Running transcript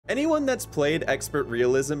Anyone that's played Expert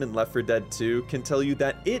Realism in Left 4 Dead 2 can tell you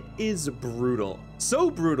that it is brutal.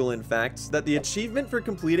 So brutal, in fact, that the achievement for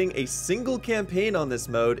completing a single campaign on this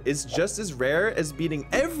mode is just as rare as beating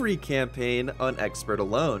every campaign on Expert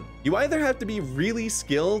alone. You either have to be really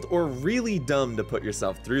skilled or really dumb to put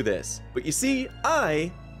yourself through this. But you see,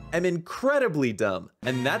 I am incredibly dumb.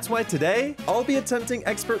 And that's why today, I'll be attempting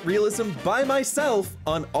Expert Realism by myself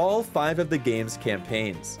on all 5 of the game's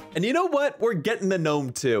campaigns. And you know what? We're getting the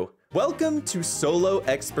gnome too. Welcome to Solo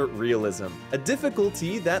Expert Realism, a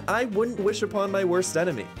difficulty that I wouldn't wish upon my worst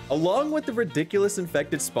enemy. Along with the ridiculous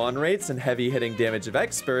infected spawn rates and heavy hitting damage of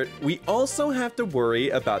Expert, we also have to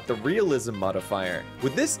worry about the realism modifier.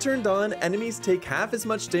 With this turned on, enemies take half as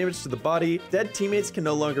much damage to the body, dead teammates can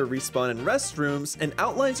no longer respawn in restrooms, and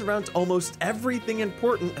outlines around almost everything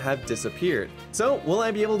important have disappeared. So, will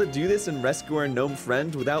I be able to do this and rescue our gnome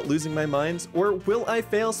friend without losing my mind, or will I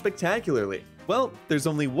fail spectacularly? Well, there's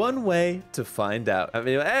only one way to find out. I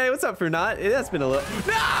mean, hey, what's up, Fernot? It has been a little...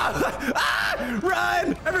 No! Ah!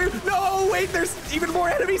 Run! No, wait, there's even more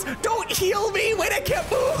enemies! Don't heal me! Wait, I can't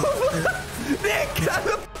move! Nick!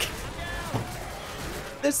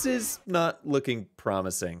 This is not looking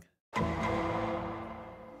promising.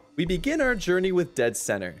 We begin our journey with Dead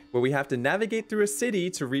Center, where we have to navigate through a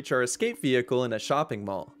city to reach our escape vehicle in a shopping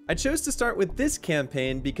mall. I chose to start with this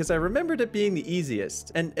campaign because I remembered it being the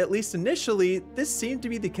easiest, and at least initially, this seemed to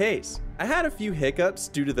be the case. I had a few hiccups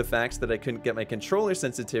due to the fact that I couldn't get my controller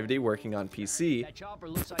sensitivity working on PC.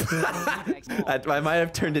 I might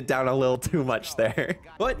have turned it down a little too much there.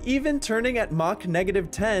 But even turning at Mach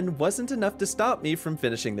 -10 wasn't enough to stop me from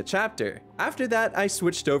finishing the chapter. After that, I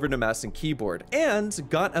switched over to mouse and keyboard, and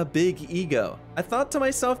got a big ego. I thought to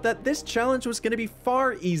myself that this challenge was going to be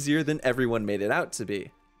far easier than everyone made it out to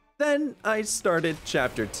be. Then I started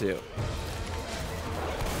chapter 2.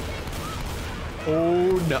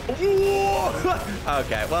 Oh no.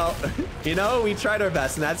 Okay, well, you know, we tried our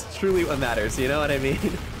best, and that's truly what matters, you know what I mean?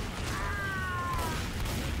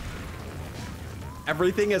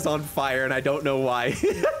 Everything is on fire, and I don't know why.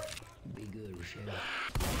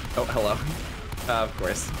 Oh, hello. Of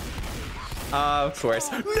course. Of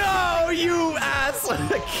course. No, you ass!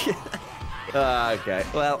 Okay,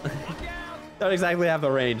 well, don't exactly have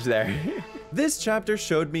the range there. This chapter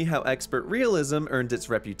showed me how Expert Realism earned its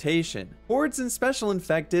reputation. Hordes and special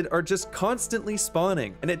infected are just constantly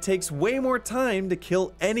spawning, and it takes way more time to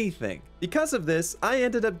kill anything. Because of this, I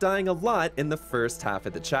ended up dying a lot in the first half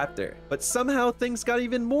of the chapter. But somehow things got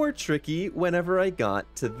even more tricky whenever I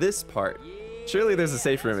got to this part. Surely there's a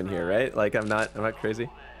safe room in here, right? Like, I'm not crazy.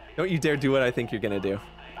 Don't you dare do what I think you're gonna do.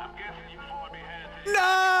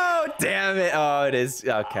 No! Damn it. Oh, it is.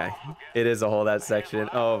 Okay. It is a holdout section.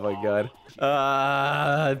 Oh my god.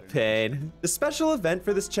 Pain. The special event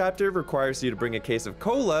for this chapter requires you to bring a case of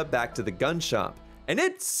cola back to the gun shop. And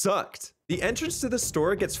it sucked. The entrance to the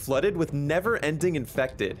store gets flooded with never-ending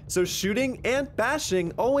infected, so shooting and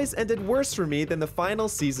bashing always ended worse for me than the final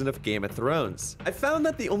season of Game of Thrones. I found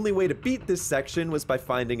that the only way to beat this section was by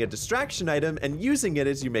finding a distraction item and using it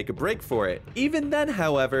as you make a break for it. Even then,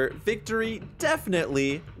 however, victory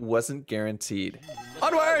definitely wasn't guaranteed.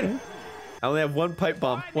 Onward! I only have one pipe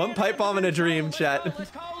bomb. One pipe bomb in a dream, chat.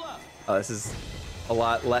 Oh, this is a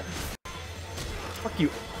lot less. Fuck you.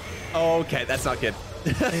 Okay, that's not good.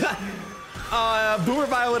 Boomer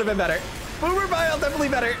Bile would have been better. Boomer Bile definitely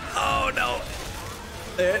better. Oh no.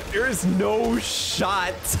 There is no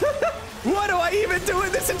shot. What do I even do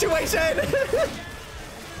in this situation?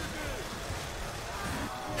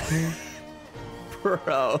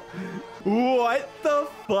 Bro, what the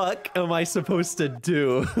fuck am I supposed to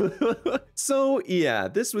do? So yeah,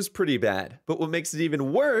 this was pretty bad. But what makes it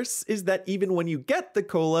even worse is that even when you get the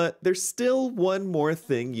cola, there's still one more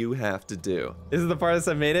thing you have to do. This is the farthest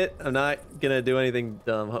I made it. I'm not gonna do anything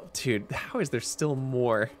dumb. Oh, dude, how is there still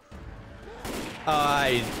more?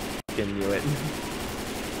 I fucking knew it.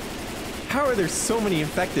 How are there so many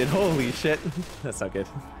infected? Holy shit. That's not good.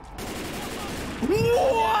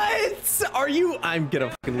 What? Are you? I'm gonna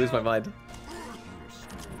fucking lose my mind.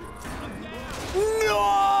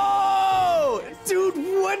 No! Dude,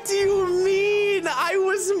 what do you mean? I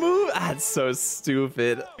was moved. That's so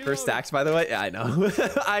stupid. First stacks, by the way? Yeah, I know.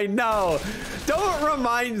 I know. Don't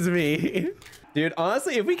remind me. Dude,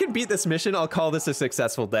 honestly, if we can beat this mission, I'll call this a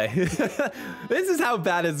successful day. This is how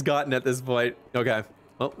bad it's gotten at this point. Okay.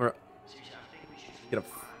 Oh, we're gonna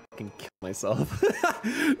fucking kill myself.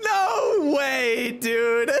 No way,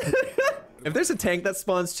 dude. If there's a tank that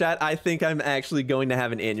spawns, chat, I think I'm actually going to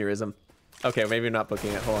have an aneurysm. Okay, maybe I'm not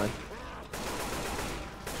booking it. Hold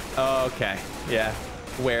on. Okay, yeah.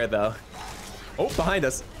 Where though? Oh, behind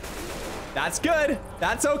us. That's good.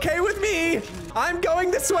 That's okay with me. I'm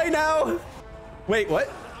going this way now. Wait, what?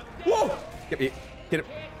 Whoa. Get me. Get him.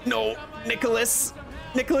 No, Nicholas.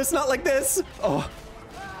 Nicholas, not like this. Oh.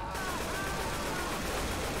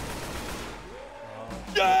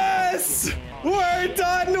 Yes! We're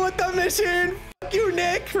done with the mission. Fuck you,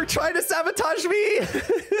 Nick, for trying to sabotage me.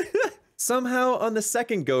 Somehow, on the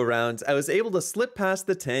second go-round, I was able to slip past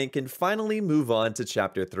the tank and finally move on to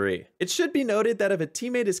Chapter 3. It should be noted that if a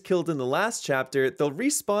teammate is killed in the last chapter, they'll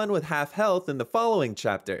respawn with half health in the following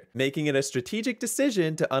chapter, making it a strategic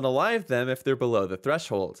decision to unalive them if they're below the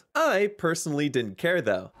threshold. I personally didn't care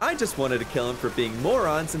though. I just wanted to kill them for being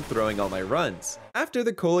morons and throwing all my runs. After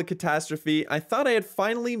the cola catastrophe, I thought I had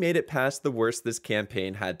finally made it past the worst this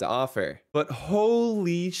campaign had to offer. But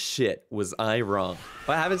holy shit, was I wrong.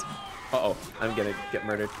 What happens? Uh-oh, I'm gonna get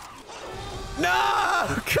murdered. No!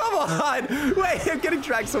 Come on! Wait, I'm getting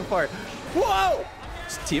dragged so far. Whoa!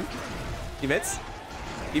 Team? Teammates?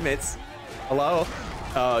 Teammates? Hello?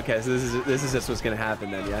 Oh, okay, so this is just what's gonna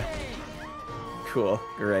happen then, yeah? Cool,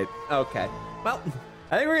 great. Okay. Well,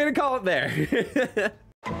 I think we're gonna call it there.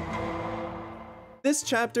 This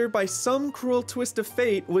chapter, by some cruel twist of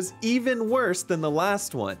fate, was even worse than the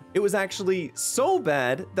last one. It was actually so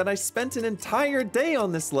bad that I spent an entire day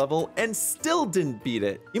on this level and still didn't beat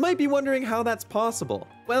it. You might be wondering how that's possible.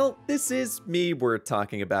 Well, this is me we're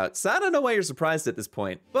talking about, so I don't know why you're surprised at this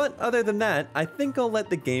point. But other than that, I think I'll let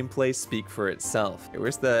the gameplay speak for itself. Okay,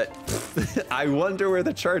 where's the... I wonder where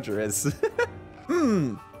the charger is.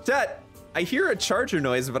 Chat. I hear a charger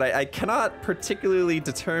noise, but I cannot particularly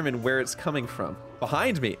determine where it's coming from.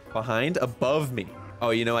 Behind me, behind, above me.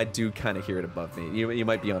 Oh, you know, I do kind of hear it above me. You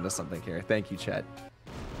might be onto something here. Thank you, chat.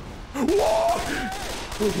 Whoa!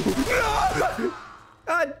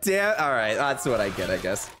 God damn. All right, that's what I get, I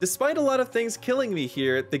guess. Despite a lot of things killing me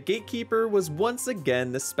here, the Gatekeeper was once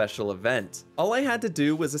again the special event. All I had to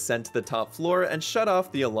do was ascend to the top floor and shut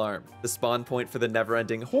off the alarm. The spawn point for the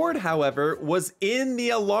never-ending horde, however, was in the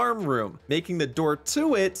alarm room, making the door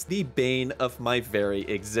to it the bane of my very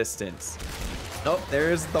existence. Oh,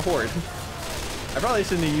 there's the horde. I probably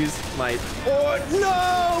shouldn't have used my... Oh,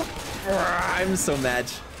 no! I'm so mad.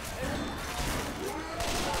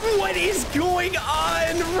 What is going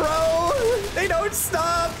on, bro? They don't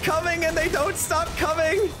stop coming and they don't stop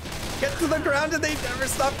coming. Get to the ground and they never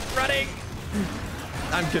stop running.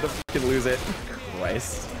 I'm gonna fucking lose it.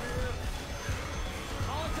 Christ.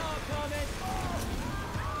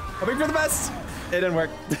 Hoping for the best. It didn't work.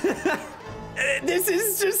 This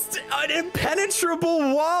is just an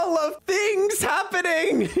impenetrable wall of things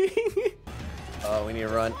happening. Oh, we need to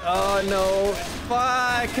run. Oh, no.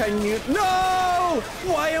 Fuck. I knew. No!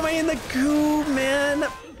 Why am I in the goo, man?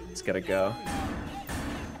 Just gotta go.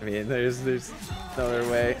 I mean, there's no other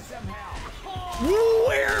way.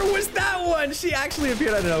 Where was that one? She actually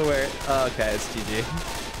appeared out of nowhere. Oh, okay, it's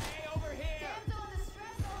GG.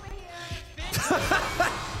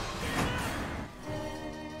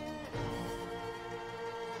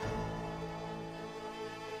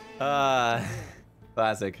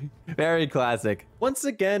 Classic. Very classic. Once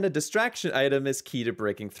again, a distraction item is key to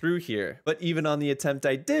breaking through here. But even on the attempt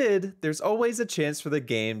I did, there's always a chance for the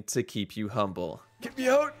game to keep you humble. Get me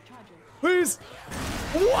out! Please!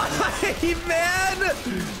 Why, man?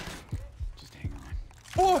 Just hang on.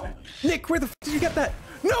 Oh! Nick, where the f did you get that?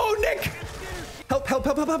 No, Nick! Help, help,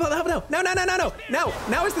 help, help, help, help, help, no, no, no, no, no, no,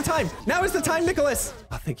 now is the time. Now is the time, Nicholas.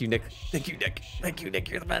 Oh, thank you, Nick. Thank you, Nick. Thank you, Nick.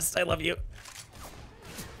 You're the best. I love you.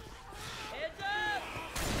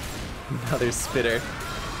 Another spitter.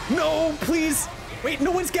 No, please. Wait,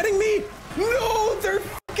 no one's getting me. No, they're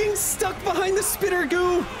fucking stuck behind the spitter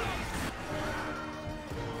goo.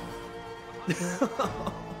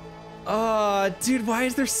 Oh, dude, why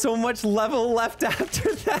is there so much level left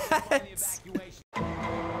after that?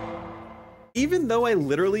 Even though I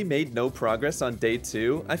literally made no progress on day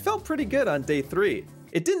 2, I felt pretty good on day 3.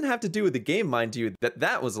 It didn't have to do with the game, mind you,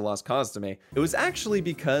 that was a lost cause to me. It was actually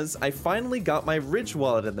because I finally got my Ridge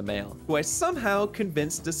wallet in the mail, who I somehow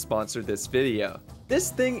convinced to sponsor this video.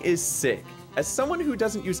 This thing is sick. As someone who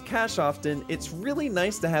doesn't use cash often, it's really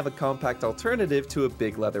nice to have a compact alternative to a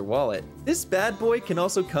big leather wallet. This bad boy can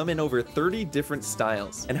also come in over 30 different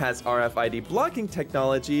styles and has RFID blocking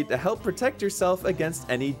technology to help protect yourself against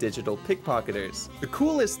any digital pickpocketers. The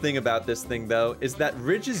coolest thing about this thing though is that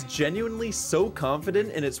Ridge is genuinely so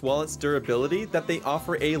confident in its wallet's durability that they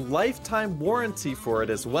offer a lifetime warranty for it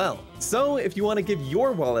as well. So if you want to give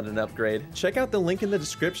your wallet an upgrade, check out the link in the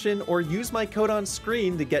description or use my code on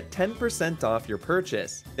screen to get 10% off your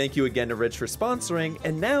purchase. Thank you again to Ridge for sponsoring,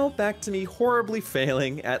 and now back to me horribly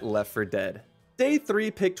failing at Left 4 Dead. Day 3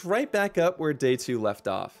 picked right back up where day 2 left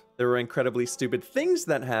off. There were incredibly stupid things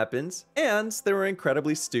that happened, and there were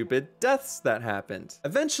incredibly stupid deaths that happened.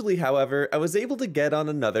 Eventually, however, I was able to get on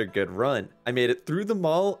another good run. I made it through the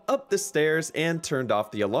mall, up the stairs, and turned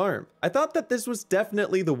off the alarm. I thought that this was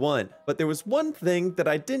definitely the one, but there was one thing that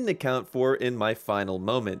I didn't account for in my final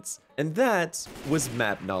moments, and that was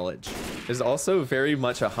map knowledge. There's also very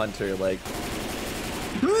much a hunter, like,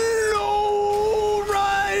 no,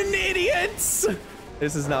 run, idiots!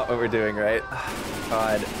 This is not what we're doing, right?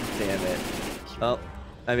 God damn it. Well,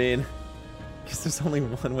 I mean, I guess there's only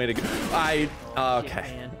one way to go. Okay.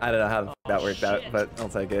 I don't know how that worked out, but I'll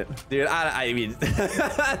take it. Dude, I mean,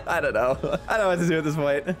 I don't know. I don't know what to do at this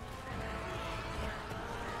point.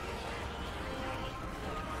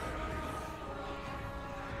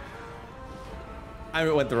 I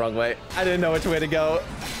went the wrong way. I didn't know which way to go.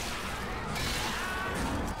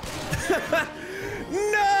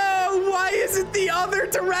 No! Why is it the other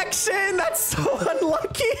direction? That's so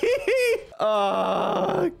unlucky.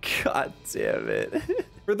 Oh, god damn it.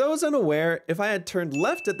 For those unaware, if I had turned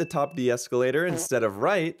left at the top of the escalator instead of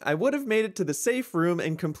right, I would have made it to the safe room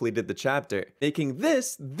and completed the chapter, making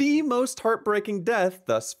this the most heartbreaking death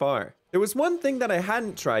thus far. There was one thing that I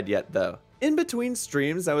hadn't tried yet though. In between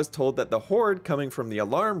streams, I was told that the horde coming from the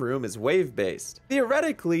alarm room is wave-based.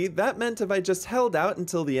 Theoretically, that meant if I just held out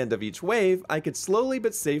until the end of each wave, I could slowly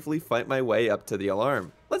but safely fight my way up to the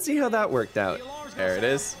alarm. Let's see how that worked out. There it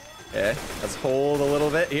is. Okay, let's hold a little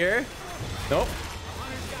bit here. Nope.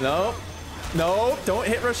 Nope. No, don't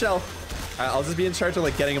hit Rochelle. All right, I'll just be in charge of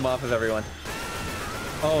like getting him off of everyone.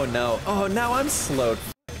 Oh no. Oh, now I'm slowed.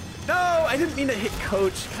 No, I didn't mean to hit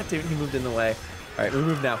Coach. God damn it, he moved in the way. All right, we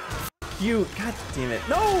move now. You, god damn it.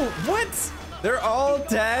 No, what? They're all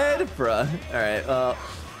dead? Bruh. All right,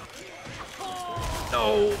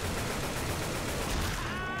 no.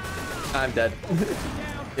 I'm dead.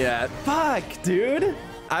 Yeah, fuck, dude.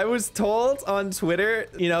 I was told on Twitter,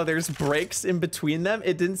 you know, there's breaks in between them.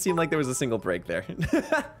 It didn't seem like there was a single break there.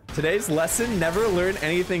 Today's lesson, never learn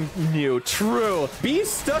anything new. True. Be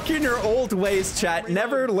stuck in your old ways, chat.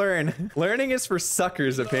 Never learn. Learning is for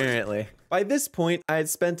suckers, apparently. By this point, I had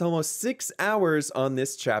spent almost 6 hours on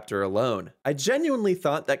this chapter alone. I genuinely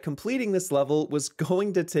thought that completing this level was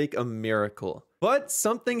going to take a miracle. But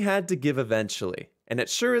something had to give eventually. And it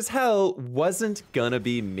sure as hell wasn't gonna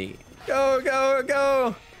be me. Go, go,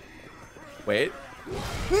 go! Wait.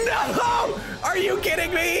 No! Are you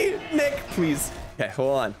kidding me? Nick, please. Okay,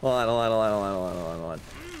 hold on. Hold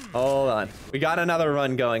on. We got another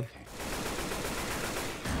run going.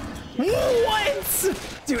 What?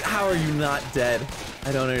 Dude, how are you not dead?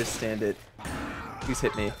 I don't understand it. Please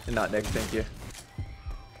hit me and not Nick, thank you.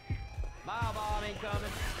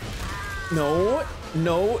 No,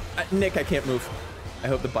 no. Nick, I can't move. I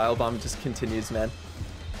hope the bile bomb just continues, man.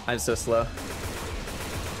 I'm so slow.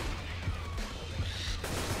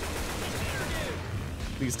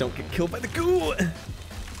 Please don't get killed by the goo.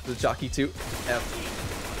 The jockey too. Yeah.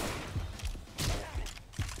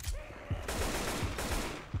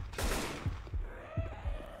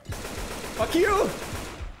 Fuck you!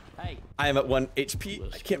 Hey. I am at 1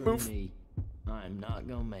 HP. I can't move. I'm not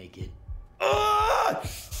gonna make it.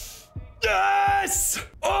 Yes!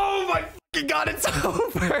 Oh my fucking god, it's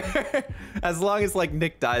over! As long as like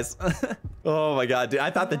Nick dies. Oh my god, dude. I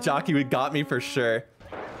thought the jockey would got me for sure.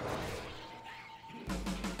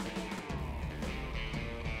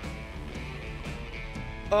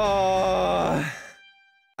 Oh,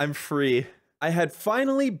 I'm free. I had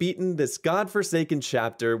finally beaten this godforsaken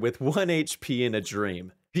chapter with 1 HP in a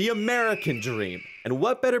dream. The American dream. And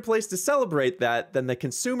what better place to celebrate that than the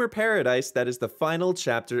consumer paradise that is the final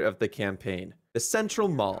chapter of the campaign, the Central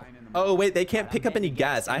Mall. Oh wait, they can't pick up any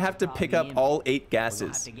gas. I have to pick up all 8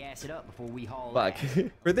 gases. Fuck.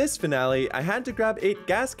 For this finale, I had to grab 8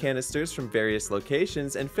 gas canisters from various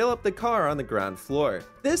locations and fill up the car on the ground floor.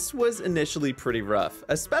 This was initially pretty rough,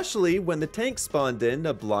 especially when the tank spawned in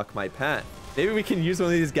to block my path. Maybe we can use one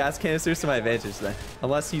of these gas canisters to my advantage then.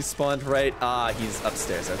 Unless he's spawned right. Ah, he's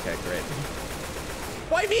upstairs. Okay, great.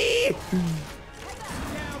 Why me?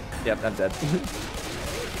 Yep, I'm dead.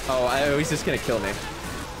 Oh, he's just gonna kill me.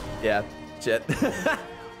 Yeah, shit.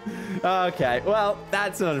 Okay, well,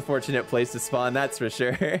 that's an unfortunate place to spawn, that's for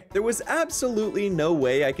sure. There was absolutely no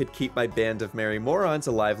way I could keep my band of merry morons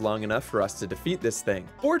alive long enough for us to defeat this thing.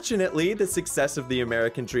 Fortunately, the success of the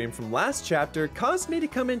American dream from last chapter caused me to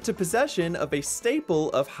come into possession of a staple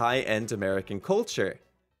of high-end American culture.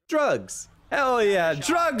 Drugs. Hell yeah,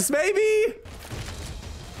 drugs, baby!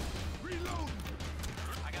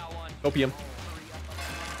 Opium.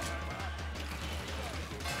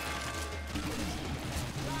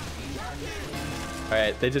 All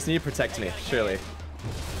right, they just need to protect me, surely.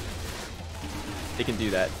 They can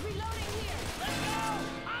do that.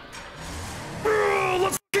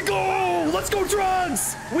 Let's go! Let's go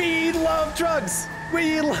drugs! We love drugs.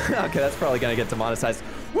 Okay, that's probably gonna get demonetized.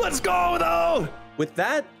 Let's go though! With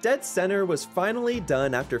that, Dead Center was finally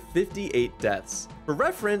done after 58 deaths. For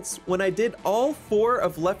reference, when I did all 4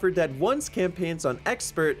 of Left 4 Dead 1's campaigns on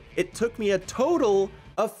Expert, it took me a total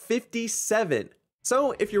of 57.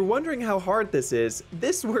 So if you're wondering how hard this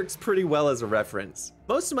works pretty well as a reference.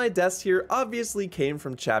 Most of my deaths here obviously came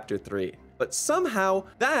from Chapter 3, but somehow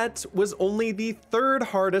that was only the 3rd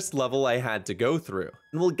hardest level I had to go through,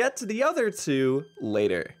 and we'll get to the other 2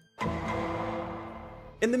 later.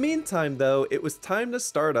 In the meantime though, it was time to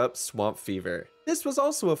start up Swamp Fever. This was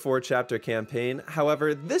also a 4-chapter campaign,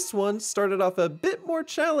 however this one started off a bit more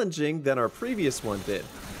challenging than our previous one did.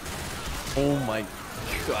 Oh my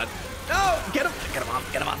god. No! Get him! Get him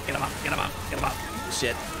off, get him off, get him off, get him off, get him off.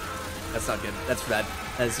 Shit. That's not good. That's bad.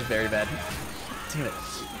 That's very bad. Damn it.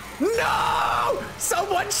 No!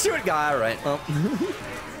 Someone shoot! Alright, well.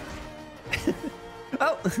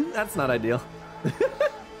 Oh, that's not ideal.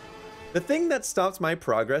 The thing that stopped my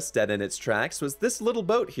progress dead in its tracks was this little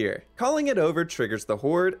boat here. Calling it over triggers the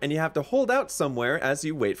horde, and you have to hold out somewhere as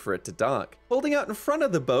you wait for it to dock. Holding out in front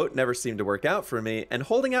of the boat never seemed to work out for me, and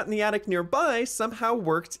holding out in the attic nearby somehow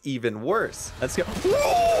worked even worse. Let's go.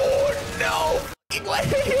 Oh, no! Why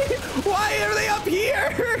are they up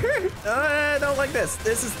here? I don't like this.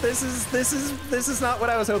 This is not what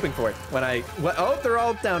I was hoping for. Oh, they're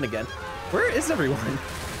all down again. Where is everyone?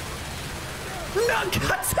 No,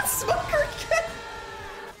 God, a smoker again!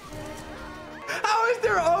 How is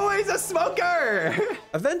there always a smoker?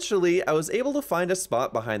 Eventually, I was able to find a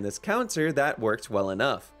spot behind this counter that worked well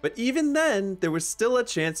enough. But even then, there was still a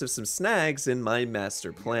chance of some snags in my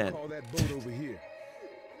master plan.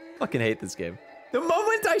 Fucking hate this game. The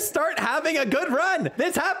moment I start having a good run,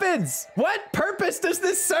 this happens! What purpose does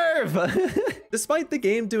this serve? Despite the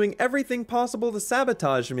game doing everything possible to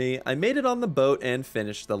sabotage me, I made it on the boat and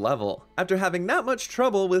finished the level. After having that much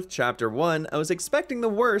trouble with Chapter 1, I was expecting the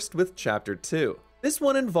worst with Chapter 2. This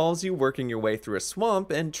one involves you working your way through a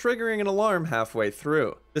swamp and triggering an alarm halfway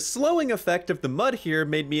through. The slowing effect of the mud here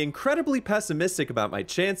made me incredibly pessimistic about my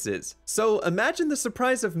chances. So imagine the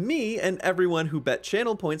surprise of me and everyone who bet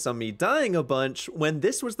channel points on me dying a bunch when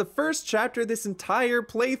this was the first chapter this entire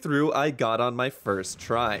playthrough I got on my first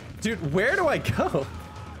try. Dude, where do I go?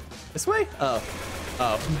 This way? Oh.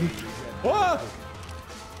 Oh. Whoa!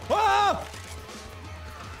 Whoa!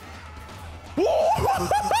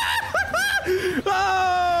 Holy!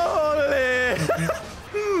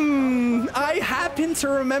 I happen to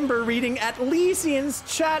remember reading Atlesian's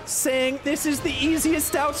chat saying this is the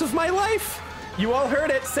easiest outs of my life. You all heard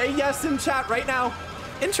it. Say yes in chat right now.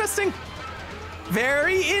 Interesting.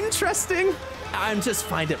 Very interesting. I just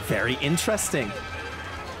find it very interesting.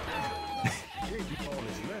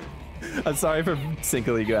 I'm sorry for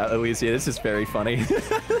singling you out, Alicia. This is very funny.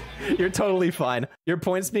 You're totally fine. Your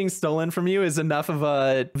points being stolen from you is enough of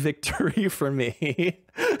a victory for me.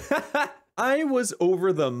 I was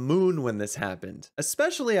over the moon when this happened,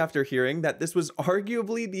 especially after hearing that this was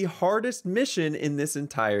arguably the hardest mission in this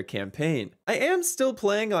entire campaign. I am still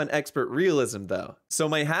playing on Expert Realism though, so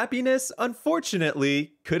my happiness,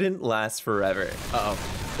 unfortunately, couldn't last forever. Uh-oh.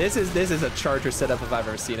 This is a charger setup if I've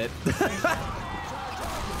ever seen it.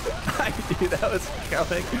 I knew that was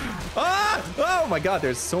coming. Ah! Oh my god,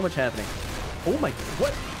 there's so much happening. Oh my,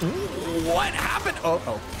 what happened?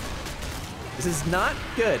 Oh. This is not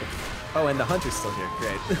good. Oh, and the hunter's still here,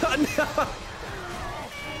 great. Oh,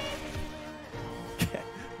 no.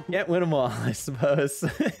 Can't win them all, I suppose.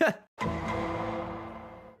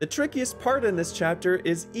 The trickiest part in this chapter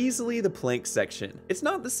is easily the plank section. It's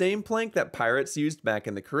not the same plank that pirates used back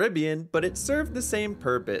in the Caribbean, but it served the same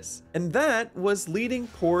purpose, and that was leading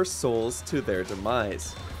poor souls to their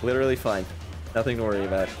demise. Literally fine. Nothing to worry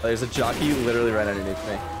about. There's a jockey literally right underneath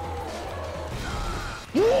me.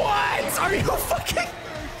 What? Are you fucking...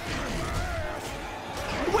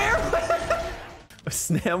 Where?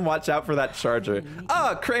 Snam, watch out for that charger.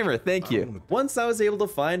 Ah, Kramer, thank you. Once I was able to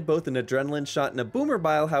find both an adrenaline shot and a boomer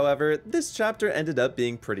bile, however, this chapter ended up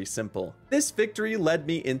being pretty simple. This victory led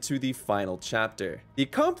me into the final chapter. The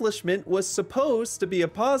accomplishment was supposed to be a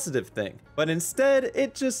positive thing, but instead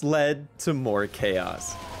it just led to more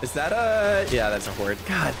chaos. Is that a... Yeah, that's a horde.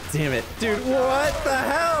 God damn it. Dude, what the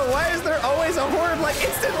hell? Why is there always a horde like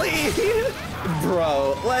instantly?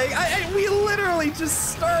 Bro, like, we literally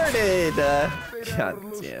just started. God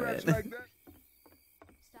damn it.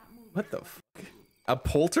 What the fuck? A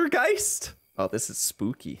poltergeist? Oh, this is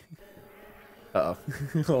spooky. Uh-oh.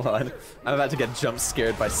 Hold on. I'm about to get jump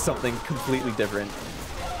scared by something completely different.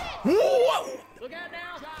 Whoa!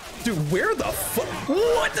 Dude, where the fuck?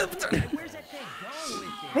 What the? Where's that thing going with it?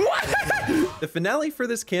 What? The finale for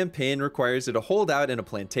this campaign requires you to hold out in a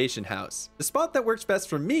plantation house. The spot that works best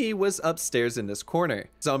for me was upstairs in this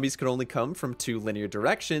corner. Zombies could only come from 2 linear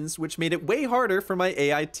directions, which made it way harder for my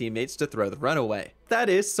AI teammates to throw the runaway. That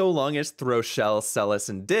is, so long as Throshell, Celis,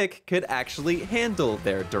 and Dick could actually handle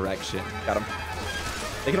their direction. Got him.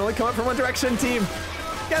 They can only come up from one direction, team.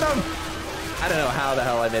 Get him. I don't know how the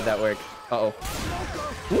hell I made that work. Uh-oh.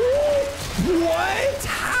 What?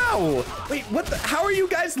 How? Wait, what the? How are you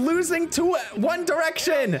guys losing to one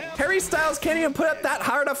direction? Harry Styles can't even put up that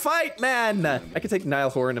hard a fight, man. I could take Niall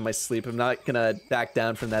Horan in my sleep. I'm not gonna back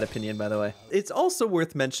down from that opinion, by the way. It's also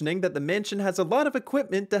worth mentioning that the mansion has a lot of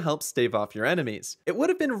equipment to help stave off your enemies. It would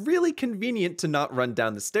have been really convenient to not run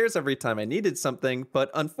down the stairs every time I needed something, but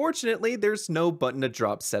unfortunately, there's no button to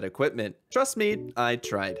drop said equipment. Trust me, I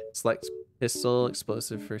tried. Select pistol,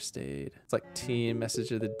 explosive, first aid. It's like team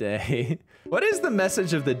message of the day. What is the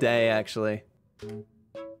message of the day, actually?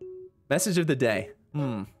 Message of the day.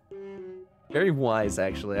 Very wise,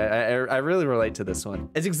 actually. I really relate to this one.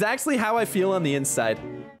 It's exactly how I feel on the inside.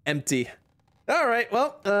 Empty. All right,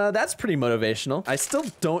 well, that's pretty motivational. I still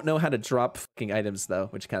don't know how to drop fucking items though,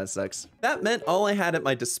 which kind of sucks. That meant all I had at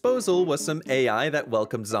my disposal was some AI that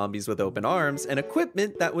welcomed zombies with open arms and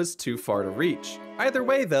equipment that was too far to reach. Either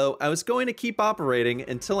way though, I was going to keep operating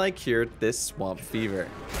until I cured this swamp fever.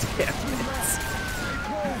 Damn it.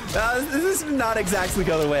 This did not exactly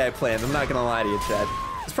go the way I planned. I'm not gonna lie to you, Chad.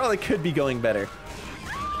 This probably could be going better.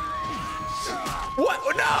 What?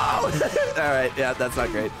 No! All right, yeah, that's not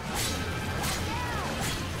great.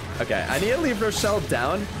 Okay, I need to leave Rochelle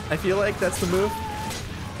down. I feel like that's the move.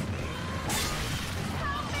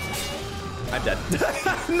 I'm dead.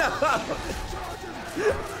 No!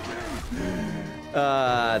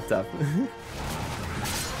 Tough.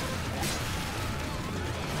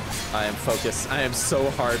 I am focused. I am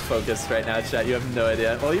so hard focused right now, chat. You have no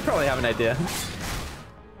idea. Well, you probably have an idea.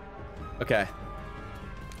 Okay.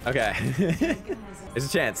 Okay. There's a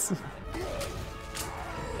chance.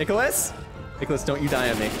 Nicholas? Nicholas, don't you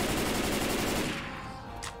die on me.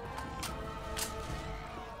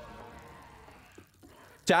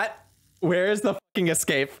 Chat, where is the fucking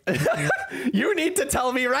escape? You need to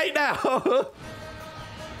tell me right now.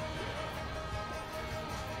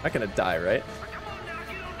 Not gonna die, right?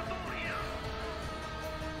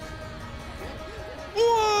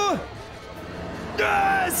 Whoa!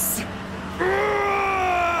 Yes!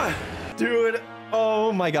 Dude,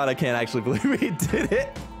 oh my god, I can't actually believe we did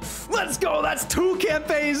it. Let's go, that's 2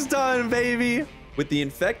 campaigns done, baby. With the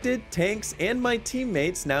infected, tanks, and my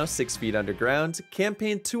teammates now 6 feet underground,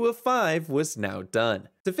 campaign 2 of 5 was now done.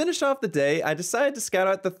 To finish off the day, I decided to scout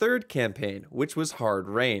out the 3rd campaign, which was Hard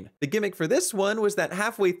Rain. The gimmick for this one was that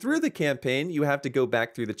halfway through the campaign, you have to go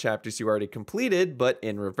back through the chapters you already completed, but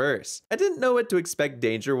in reverse. I didn't know what to expect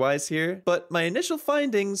danger-wise here, but my initial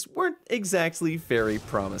findings weren't exactly very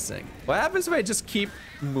promising. What happens if I just keep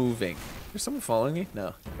moving? Is someone following me?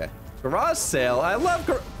 No. Okay. Garage sale. I love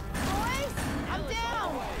Boys, I'm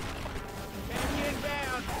down.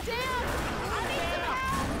 Down. I need some help.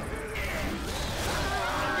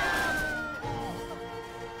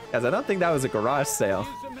 Guys, I don't think that was a garage sale.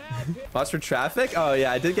 Watch for traffic? Oh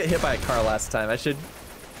yeah, I did get hit by a car last time. I should...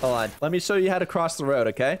 Hold on. Let me show you how to cross the road,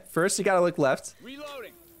 okay? First, you gotta look left.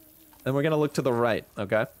 Reloading. Then we're gonna look to the right,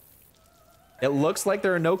 okay? It looks like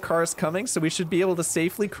there are no cars coming, so we should be able to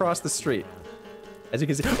safely cross the street. As you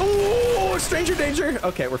can see. Oh, stranger danger.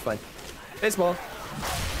 Okay, we're fine. Baseball.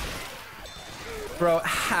 Bro,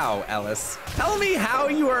 how, Ellis? Tell me how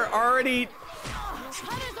you are already...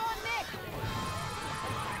 Hunter's on Nick.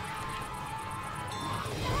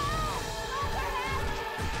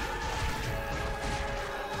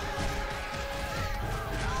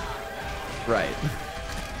 Right.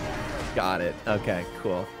 Got it. Okay,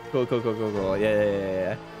 cool. Cool.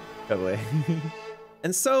 Yeah. Totally.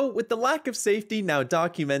 And so, with the lack of safety now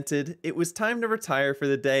documented, it was time to retire for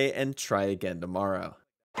the day and try again tomorrow.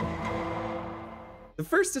 The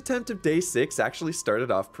first attempt of day 6 actually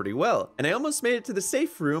started off pretty well, and I almost made it to the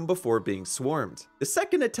safe room before being swarmed. The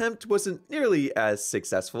second attempt wasn't nearly as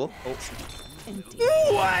successful. Oh.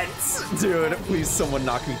 What? Dude, please someone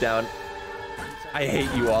knock me down. I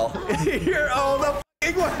hate you all. You're all the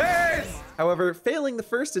f***ing worst! However, failing the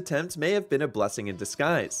first attempt may have been a blessing in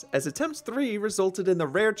disguise, as attempt 3 resulted in the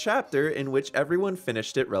rare chapter in which everyone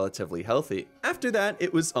finished it relatively healthy. After that,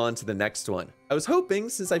 it was on to the next one. I was hoping,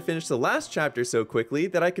 since I finished the last chapter so quickly,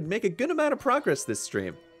 that I could make a good amount of progress this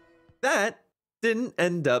stream. That didn't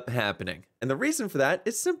end up happening, and the reason for that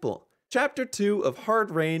is simple. Chapter 2 of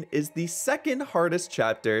Hard Rain is the second hardest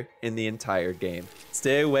chapter in the entire game.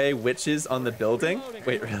 Stay away, witches on the building.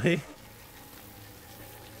 Wait, really?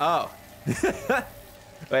 Oh.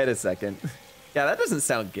 Wait a second. Yeah, that doesn't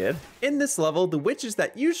sound good. In this level, the witches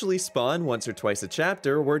that usually spawn once or twice a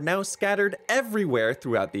chapter were now scattered everywhere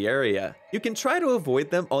throughout the area. You can try to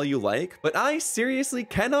avoid them all you like, but I seriously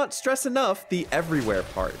cannot stress enough the everywhere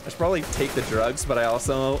part. I should probably take the drugs, but I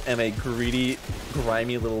also am a greedy,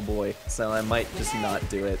 grimy little boy, so I might just not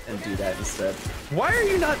do it and do that instead. Why are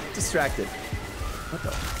you not distracted? What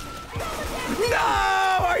the?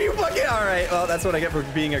 No! Are you fucking? All right, well, that's what I get for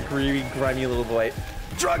being a greedy, grimy little boy.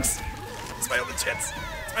 Drugs! It's my only chance.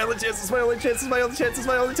 It's my only chance. It's my only chance. It's my only chance. It's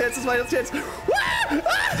my only chance. It's my only chance.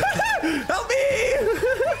 Help me!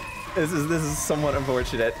 This is somewhat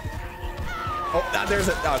unfortunate. Oh, there's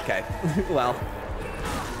a. Okay. Well.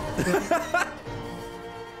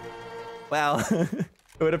 Well, it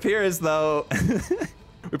would appear as though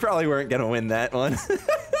we probably weren't gonna win that one.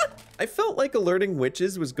 I felt like alerting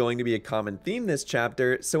witches was going to be a common theme this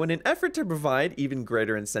chapter, so in an effort to provide even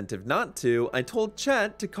greater incentive not to, I told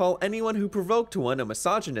chat to call anyone who provoked one a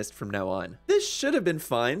misogynist from now on. This should have been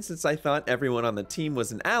fine since I thought everyone on the team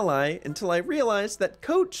was an ally until I realized that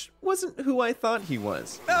Coach wasn't who I thought he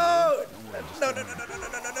was. No! No.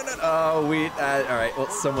 Oh, all right, well,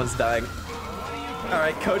 someone's dying. All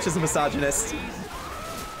right, Coach is a misogynist.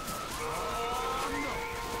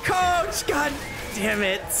 Coach, God damn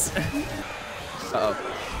it. Uh-oh.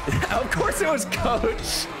 Of course it was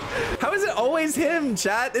Coach. How is it always him,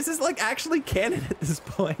 chat? This is like actually canon at this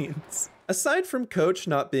point. Aside from Coach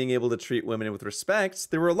not being able to treat women with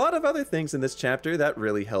respect, there were a lot of other things in this chapter that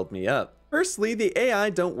really held me up. Firstly, the AI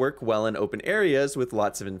don't work well in open areas with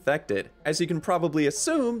lots of infected. As you can probably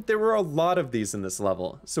assume, there were a lot of these in this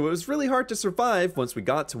level, so it was really hard to survive once we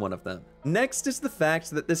got to one of them. Next is the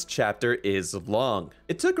fact that this chapter is long.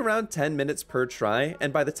 It took around 10 minutes per try,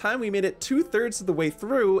 and by the time we made it 2/3 of the way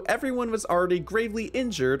through, everyone was already gravely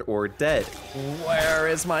injured or dead. Where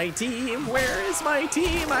is my team? Where is my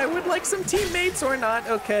team? I would like some teammates or not.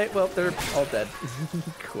 Okay, well, they're all dead.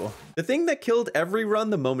 Cool. The thing that killed every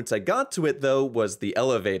run the moment I got to it, though, was the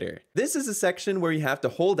elevator. This is a section where you have to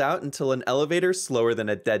hold out until an elevator slower than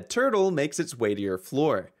a dead turtle makes its way to your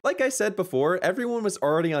floor. Like I said before, everyone was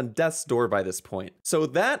already on death's door by this point. So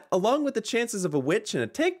that, along with the chances of a witch and a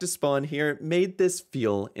tank to spawn here, made this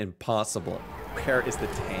feel impossible. Where is the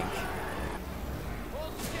tank?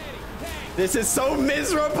 This is so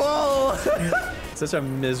miserable! Such a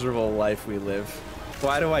miserable life we live.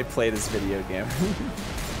 Why do I play this video game?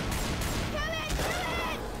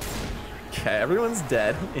 Okay, everyone's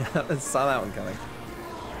dead. Yeah, I saw that one coming.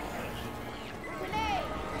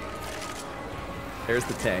 There's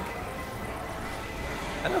the tank.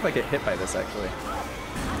 I don't know if I get hit by this, actually.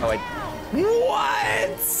 Oh,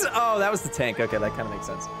 what? Oh, that was the tank. Okay, that kind of makes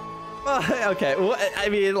sense. Okay, well, I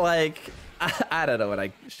mean, like, I don't know what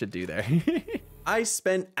I should do there. I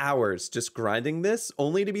spent hours just grinding this,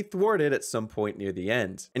 only to be thwarted at some point near the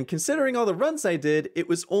end. And considering all the runs I did, it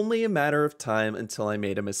was only a matter of time until I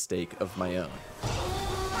made a mistake of my own.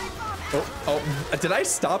 Oh, did I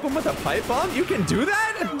stop him with a pipe bomb? You can do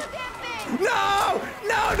that? No,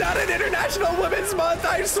 not an International Women's Month,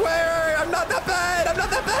 I swear! I'm not that bad, I'm not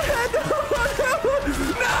that bad!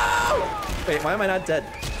 No! Wait, why am I not dead?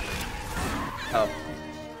 Oh.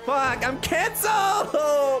 Fuck, I'm canceled!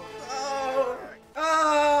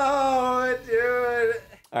 Oh, dude.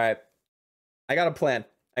 All right. I got a plan.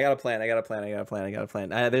 This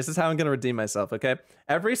is how I'm going to redeem myself, okay?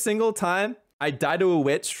 Every single time I die to a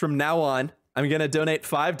witch from now on, I'm going to donate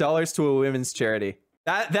 $5 to a women's charity.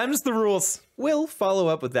 Them's the rules. We'll follow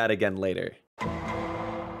up with that again later.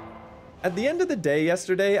 At the end of the day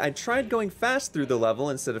yesterday, I tried going fast through the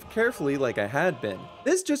level instead of carefully like I had been.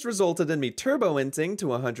 This just resulted in me turbo-inting to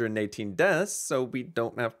 118 deaths, so we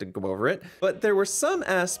don't have to go over it, but there were some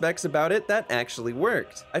aspects about it that actually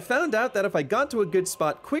worked. I found out that if I got to a good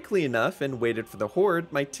spot quickly enough and waited for the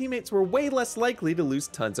horde, my teammates were way less likely to lose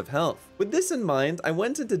tons of health. With this in mind, I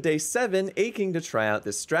went into day 7 aching to try out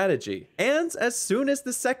this strategy. And as soon as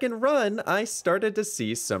the second run, I started to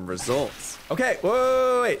see some results. Okay,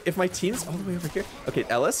 wait, if my team's all the way over here. Okay,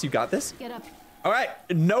 Ellis, you got this? Get up. All right,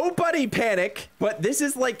 nobody panic, but this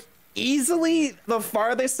is like easily the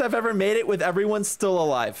farthest I've ever made it with everyone still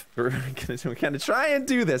alive. We're gonna try and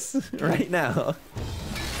do this right now.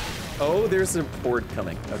 Oh, there's a horde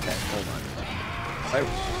coming. Okay, hold on.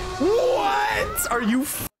 What? Are you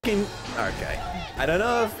fucking... Okay. I don't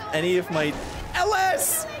know if any of my...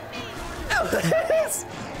 Ellis! Ellis!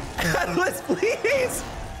 Ellis, please!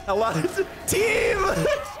 A lot of team!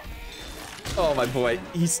 Oh, my boy.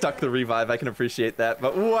 He stuck the revive. I can appreciate that.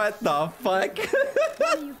 But what the fuck?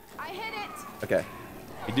 I hit it. Okay.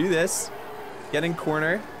 We do this. Get in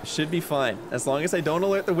corner. Should be fine. As long as I don't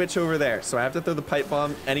alert the witch over there. So I have to throw the pipe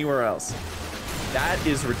bomb anywhere else. That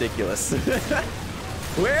is ridiculous.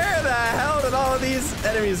 Where the hell did all of these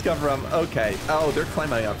enemies come from? Okay. Oh, they're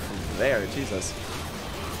climbing up from there. Jesus.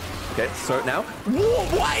 Okay, start now. Whoa,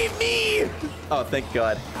 why me? Oh, thank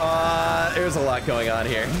God. There's a lot going on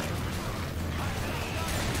here.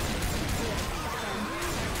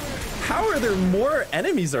 How are there more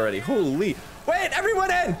enemies already? Holy. Wait,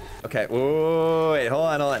 everyone in. Okay, whoa, wait, hold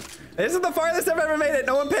on. This is the farthest I've ever made it.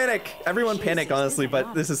 No one panic. Everyone panic, honestly,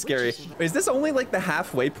 but this is scary. Wait, is this only like the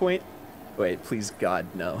halfway point? Wait, please, God,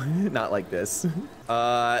 no. Not like this.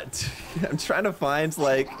 I'm trying to find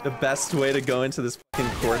like the best way to go into this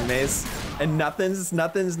fucking corn maze, and nothing's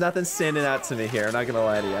standing out to me here. I'm not gonna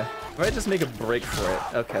lie to you. If I just make a break for it.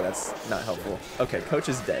 Okay, that's not helpful. Okay, coach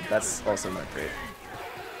is dead. That's also not great.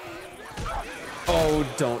 Oh,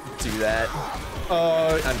 don't do that.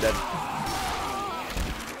 Oh, I'm dead.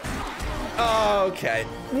 Okay.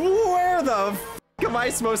 Where the f am I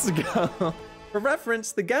supposed to go? For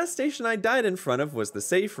reference, the gas station I died in front of was the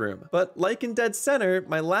safe room, but like in Dead Center,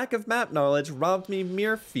 my lack of map knowledge robbed me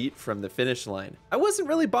mere feet from the finish line. I wasn't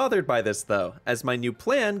really bothered by this though, as my new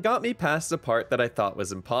plan got me past a part that I thought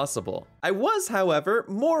was impossible. I was, however,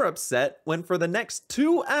 more upset when for the next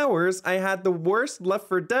 2 hours I had the worst Left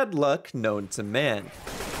 4 Dead luck known to man.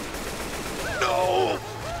 No!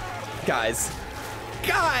 Guys,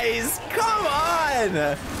 come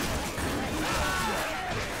on!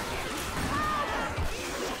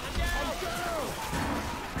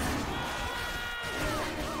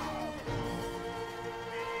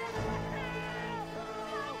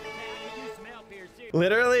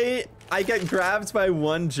 Literally, I get grabbed by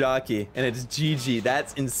one jockey and it's GG.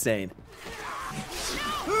 That's insane.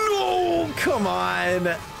 No, come on.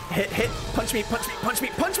 Hit, punch me.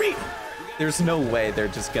 There's no way they're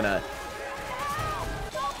just gonna.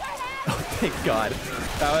 Oh, thank God.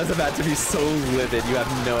 That was about to be so livid. You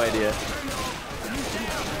have no idea.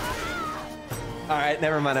 All right,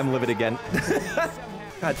 never mind. I'm livid again.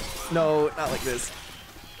 God, no, not like this.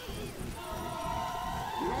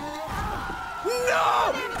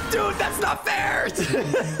 No! Dude, that's not fair!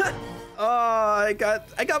 Oh, I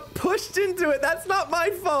got pushed into it. That's not my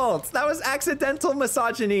fault. That was accidental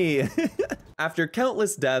misogyny. After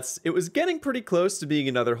countless deaths, it was getting pretty close to being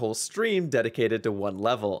another whole stream dedicated to one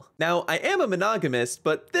level. Now, I am a monogamist,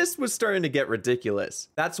 but this was starting to get ridiculous.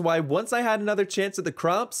 That's why once I had another chance at the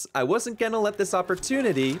crops, I wasn't gonna let this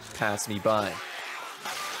opportunity pass me by.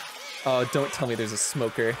 Oh, don't tell me there's a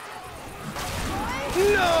smoker.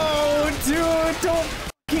 No, dude, don't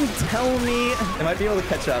fucking tell me. They might be able to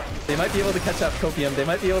catch up. They might be able to catch up, Copium. They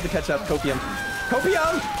might be able to catch up, Copium.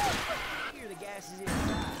 Copium!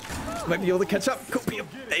 Might be able to catch up, Copium.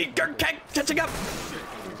 Hey, catching up.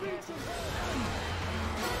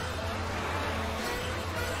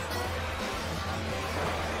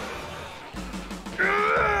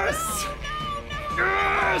 Yes!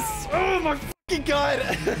 Yes! Oh my fucking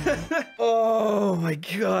God! Oh my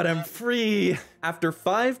God, I'm free! After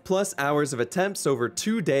 5+ hours of attempts over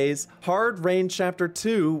 2 days, Hard Rain Chapter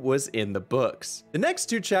 2 was in the books. The next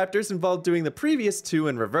 2 chapters involved doing the previous 2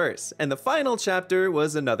 in reverse, and the final chapter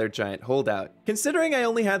was another giant holdout. Considering I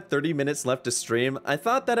only had 30 minutes left to stream, I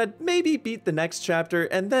thought that I'd maybe beat the next chapter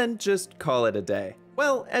and then just call it a day.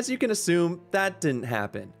 Well, as you can assume, that didn't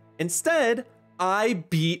happen. Instead, I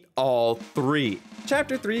beat all 3.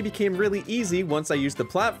 Chapter 3 became really easy once I used the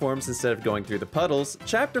platforms instead of going through the puddles.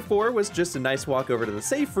 Chapter 4 was just a nice walk over to the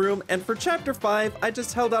safe room, and for Chapter 5, I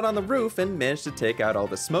just held out on the roof and managed to take out all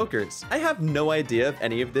the smokers. I have no idea if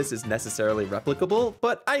any of this is necessarily replicable,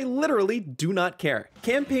 but I literally do not care.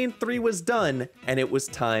 Campaign 3 was done, and it was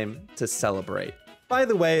time to celebrate. By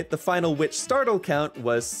the way, the final witch startle count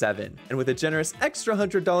was 7, and with a generous extra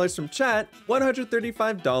 $100 from chat,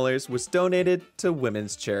 $135 was donated to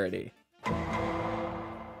women's charity.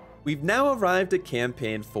 We've now arrived at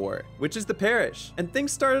Campaign 4, which is the parish, and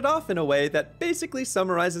things started off in a way that basically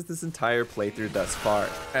summarizes this entire playthrough thus far.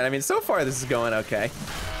 And I mean, so far this is going okay.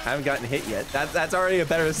 I haven't gotten hit yet. That's already a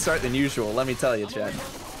better start than usual, let me tell you, Chad.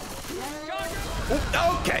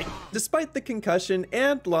 Okay. Despite the concussion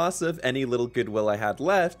and loss of any little goodwill I had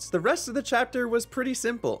left, the rest of the chapter was pretty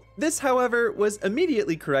simple. This, however, was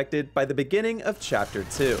immediately corrected by the beginning of Chapter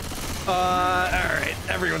 2. Alright,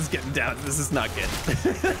 everyone's getting down. This is not good.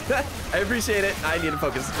 I appreciate it. I need to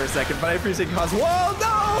focus for a second, but I appreciate cause. Whoa,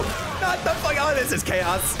 no! Not the fuck. Oh, this is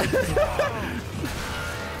chaos.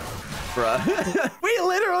 Bruh. We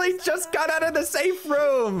literally just got out of the safe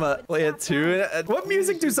room. Play a tune. What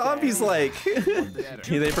music do zombies like?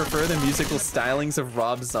 Do they prefer the musical stylings of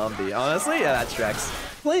Rob Zombie? Honestly, yeah, that tracks.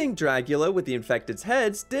 Playing Dracula with the infected's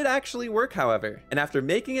heads did actually work, however, and after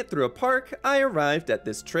making it through a park, I arrived at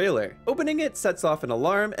this trailer. Opening it sets off an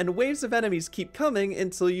alarm and waves of enemies keep coming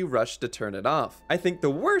until you rush to turn it off. I think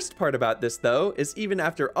the worst part about this though is even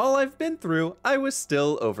after all I've been through, I was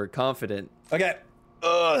still overconfident. Okay.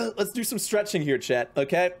 Let's do some stretching here, chat,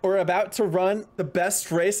 okay? We're about to run the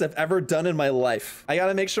best race I've ever done in my life. I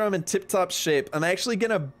gotta make sure I'm in tip-top shape. I'm actually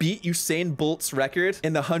gonna beat Usain Bolt's record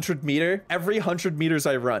in the 100-meter. Every 100 meters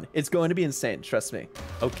I run. It's going to be insane, trust me.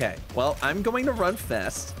 Okay, well, I'm going to run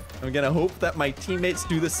fast. I'm gonna hope that my teammates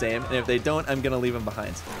do the same, and if they don't, I'm gonna leave them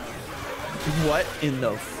behind. What in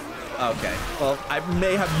the... Okay, well, I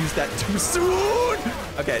may have used that too soon.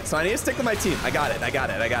 Okay, so I need to stick with my team. I got it.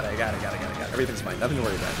 Everything's fine. Nothing to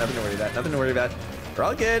worry about. We're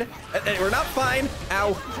all good. And we're not fine.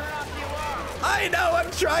 Ow. I know, I'm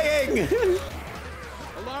trying.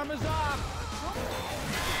 Alarm is off.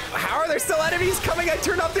 How are there still enemies coming? I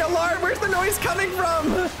turned off the alarm. Where's the noise coming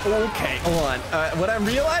from? Okay, hold on. What I'm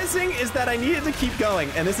realizing is that I needed to keep going,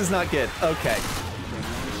 and this is not good. Okay.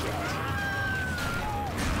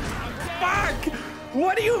 Fuck!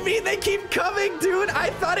 What do you mean they keep coming, dude?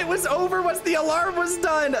 I thought it was over once the alarm was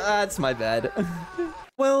done. That's my bad.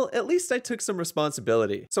 Well, at least I took some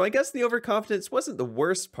responsibility. So I guess the overconfidence wasn't the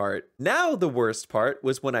worst part. Now the worst part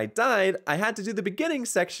was when I died, I had to do the beginning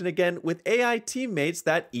section again with AI teammates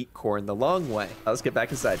that eat corn the long way. Let's get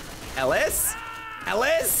back inside. Ellis?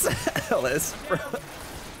 Ellis? Ellis, bro.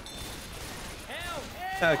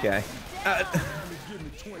 Okay.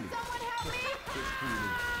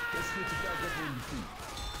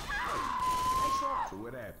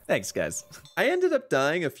 Thanks, guys. I ended up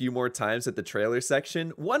dying a few more times at the trailer section,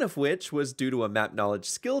 one of which was due to a map knowledge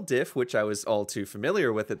skill diff, which I was all too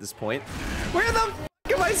familiar with at this point. Where the f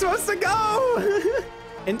am I supposed to go?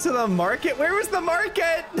 Into the market? Where was the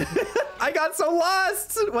market? I got so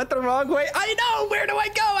lost. Went the wrong way. I know! Where do I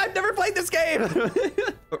go? I've never played this game.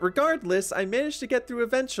 But regardless, I managed to get through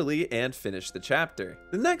eventually and finish the chapter.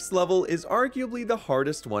 The next level is arguably the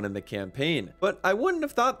hardest one in the campaign, but I wouldn't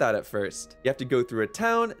have thought that at first. You have to go through a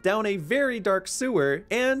town, down a very dark sewer,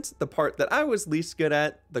 and the part that I was least good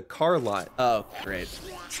at, the car lot. Oh, great.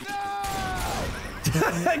 Dude,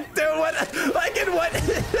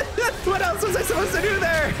 what else was I supposed to do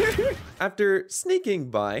there? After sneaking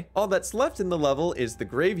by, all that's left in the level is the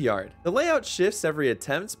graveyard. The layout shifts every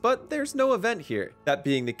attempt, but there's no event here. That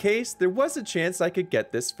being the case, there was a chance I could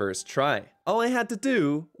get this first try. All I had to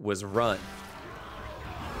do was run.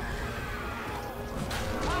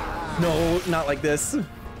 No, not like this.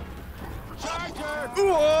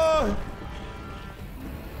 Whoa!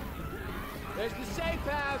 There's the safe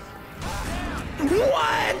house.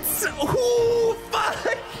 What? Ooh,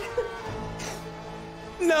 fuck!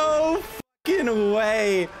 No fucking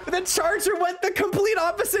way. The charger went the complete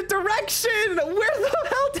opposite direction.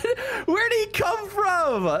 Where did he come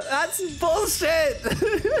from? That's bullshit.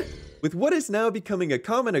 With what is now becoming a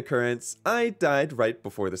common occurrence, I died right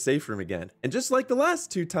before the safe room again. And just like the last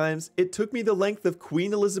two times, it took me the length of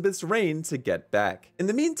Queen Elizabeth's reign to get back. In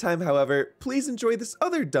the meantime, however, please enjoy this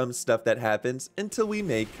other dumb stuff that happens until we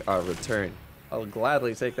make our return. I'll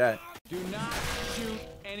gladly take that. Do not shoot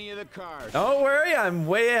any of the cars. Don't worry, I'm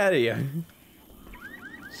way ahead of you.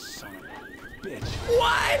 Son of a bitch.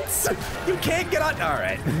 What? You can't get on. All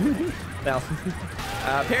right. Well,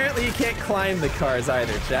 apparently you can't climb the cars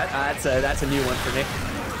either, chat. That's a new one for me.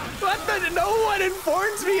 What the? No one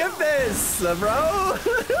informs me of this, bro.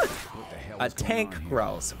 A tank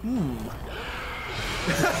growls.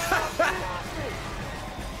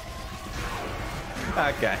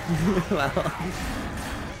 Okay. Well.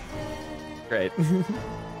 Great.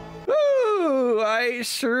 Ooh, I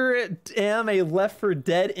sure am a Left 4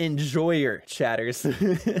 Dead enjoyer, chatters.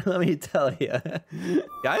 Let me tell you.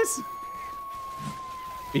 Guys?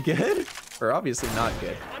 We good? We're obviously not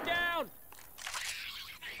good. I'm down.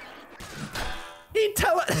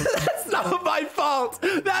 That's not my fault.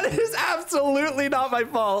 That is absolutely not my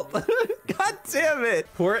fault. God damn it.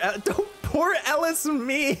 Poor Ellis and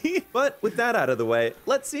me. But with that out of the way,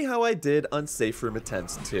 let's see how I did on safe room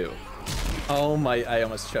attempts 2. Oh my, I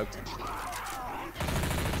almost choked.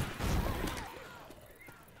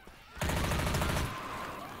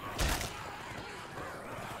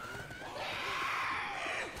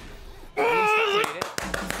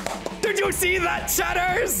 Did you see that,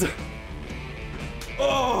 chatters?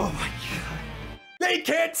 Oh my god. They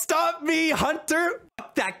can't stop me, Hunter.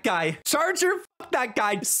 fuck that guy. Charger, fuck that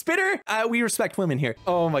guy. Spitter, we respect women here.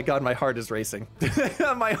 Oh my God, my heart is racing.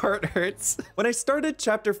 My heart hurts. When I started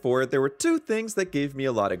chapter 4, there were two things that gave me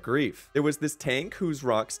a lot of grief. There was this tank whose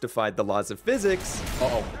rocks defied the laws of physics.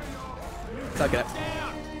 Uh-oh. Suck it.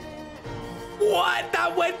 What?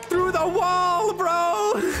 That went through the wall,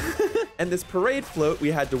 bro! And this parade float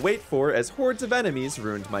we had to wait for as hordes of enemies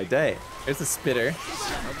ruined my day. There's a spitter.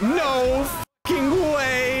 No fucking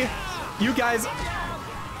way! You guys...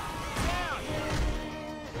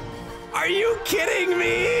 Are you kidding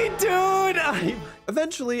me, dude?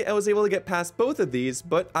 Eventually, I was able to get past both of these,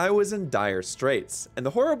 but I was in dire straits. And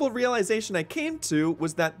the horrible realization I came to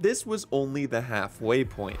was that this was only the halfway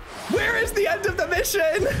point. Where is the end of the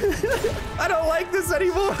mission? I don't like this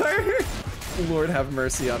anymore. Lord have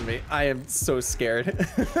mercy on me. I am so scared.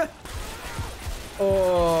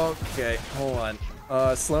 Okay, hold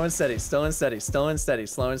on. Slow and steady, still and steady, still and steady,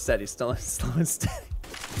 slow and steady, slow and steady.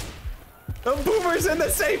 The boomer's in the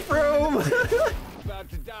safe room. About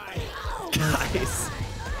to die. Guys.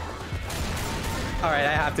 All right,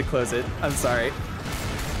 I have to close it. I'm sorry.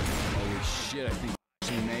 Holy shit, I think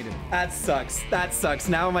she made it. That sucks. That sucks.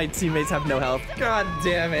 Now my teammates have no health. God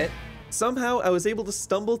damn it. Somehow, I was able to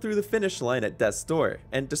stumble through the finish line at death's door,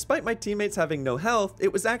 and despite my teammates having no health,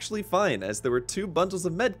 it was actually fine as there were 2 bundles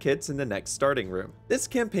of medkits in the next starting room. This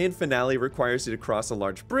campaign finale requires you to cross a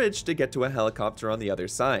large bridge to get to a helicopter on the other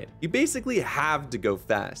side. You basically have to go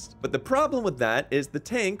fast, but the problem with that is the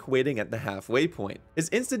tank waiting at the halfway point. His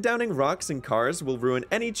instant downing rocks and cars will ruin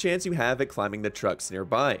any chance you have at climbing the trucks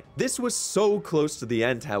nearby. This was so close to the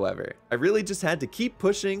end, however. I really just had to keep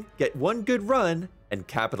pushing, get one good run, and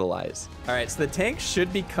capitalize. All right, so the tank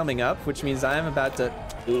should be coming up, which means I'm about to...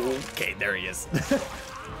 Okay, there he is.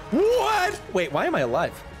 What? Wait, why am I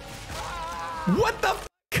alive? What the f?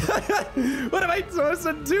 What am I supposed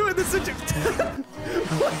to do in this situation?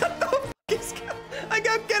 What the f is... I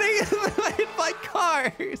kept getting hit by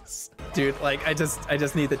cars. Dude, like, I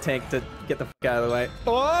just need the tank to get the f out of the way.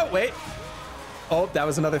 Oh, wait. Oh, that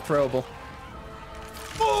was another throwable.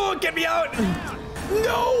 Oh, get me out.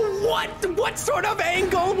 No, what sort of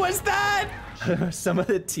angle was that? Some of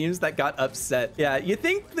the teams that got upset. Yeah, you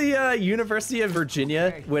think the University of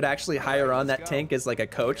Virginia would actually hire on that tank as like a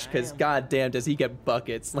coach? Because goddamn, does he get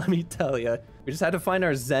buckets? Let me tell you. We just had to find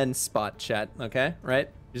our Zen spot, chat. Okay, right?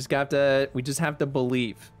 We just have to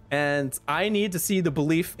believe. And I need to see the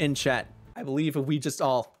belief in chat. I believe if we just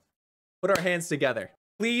all put our hands together.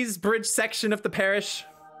 Please, bridge section of the parish,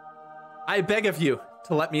 I beg of you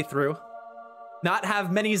to let me through. Not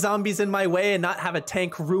have many zombies in my way and not have a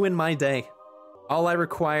tank ruin my day. All I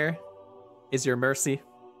require is your mercy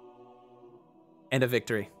and a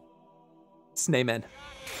victory. Snaymen.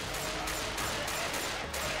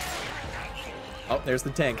 Oh, there's the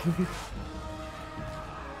tank.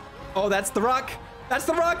 Oh, that's the rock. That's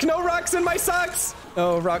the rock. No rocks in my socks.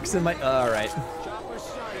 Oh, rocks in my... All right.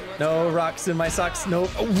 No rocks in my socks. No.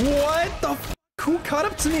 What the f... Who caught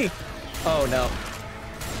up to me? Oh, no.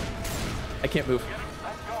 I can't move.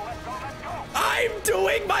 I'm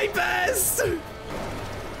doing my best!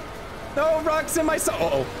 No rocks in my so-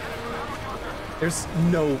 Uh-oh. There's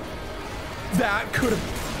no... That could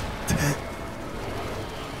have...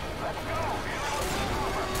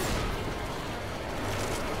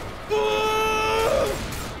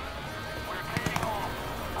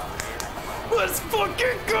 Let's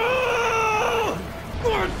fucking go!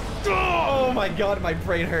 Oh my God, my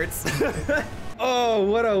brain hurts. Oh,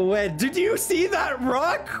 what a win. Did you see that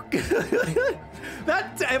rock?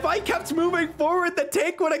 That, if I kept moving forward, the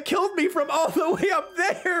tank would have killed me from all the way up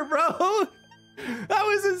there, bro. That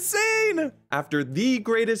was insane. After the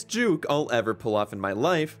greatest juke I'll ever pull off in my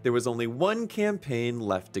life, there was only one campaign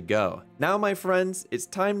left to go. Now, my friends, it's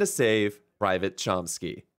time to save Private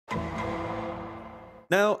Chomsky.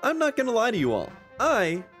 Now, I'm not gonna lie to you all.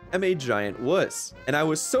 I am a giant wuss, and I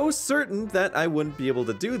was so certain that I wouldn't be able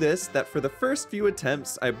to do this that for the first few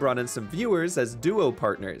attempts, I brought in some viewers as duo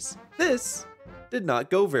partners. This did not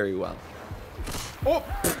go very well. Oh!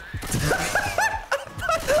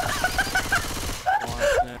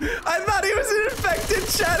 I thought he was an infected,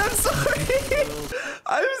 chat. I'm sorry.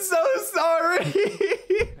 I'm so sorry.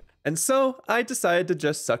 And so I decided to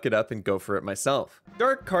just suck it up and go for it myself.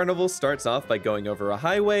 Dark Carnival starts off by going over a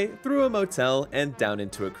highway, through a motel, and down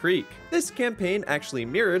into a creek. This campaign actually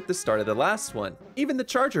mirrored the start of the last one, even the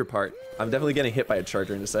charger part. I'm definitely getting hit by a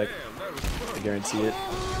charger in a sec. I guarantee it.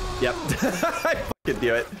 Yep.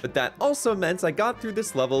 do it. But that also meant I got through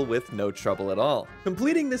this level with no trouble at all.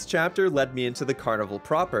 Completing this chapter led me into the carnival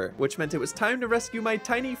proper, which meant it was time to rescue my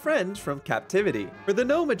tiny friend from captivity. For the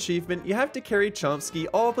gnome achievement, you have to carry Chomsky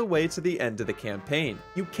all the way to the end of the campaign.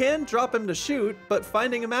 You can drop him to shoot, but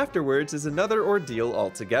finding him afterwards is another ordeal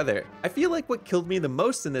altogether. I feel like what killed me the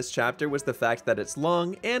most in this chapter was the fact that it's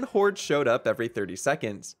long and hordes showed up every 30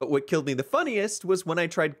 seconds. But what killed me the funniest was when I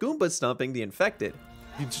tried Goomba stomping the infected.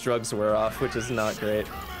 These drugs wear off, which is not great.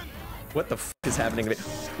 What the f is happening to me?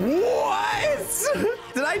 What?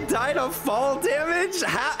 Did I die to fall damage?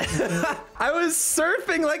 I was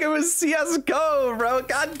surfing like it was CSGO, bro.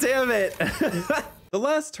 God damn it. The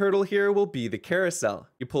last hurdle here will be the carousel.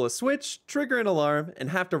 You pull a switch, trigger an alarm, and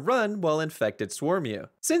have to run while infected swarm you.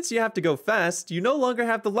 Since you have to go fast, you no longer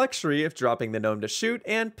have the luxury of dropping the gnome to shoot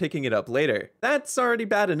and picking it up later. That's already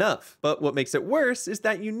bad enough, but what makes it worse is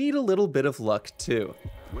that you need a little bit of luck too.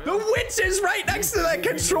 The witch is right next to that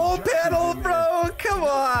control panel, bro! Come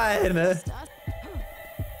on!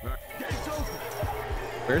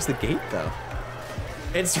 Where's the gate though?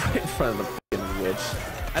 It's right in front of the f***ing witch.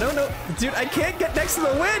 I don't know. Dude, I can't get next to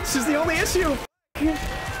the witch is the only issue.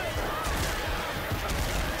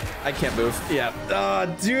 I can't move. Yeah. Oh,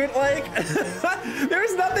 dude, like,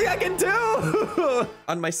 there's nothing I can do.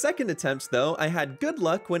 On my second attempt, though, I had good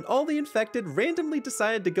luck when all the infected randomly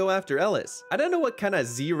decided to go after Ellis. I don't know what kind of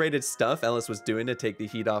Z-rated stuff Ellis was doing to take the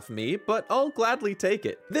heat off me, but I'll gladly take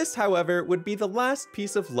it. This, however, would be the last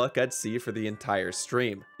piece of luck I'd see for the entire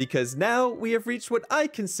stream, because now we have reached what I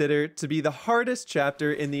consider to be the hardest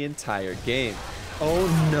chapter in the entire game. Oh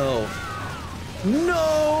no.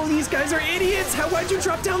 No, these guys are idiots. Why'd you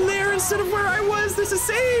drop down there instead of where I was? This is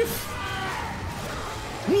safe.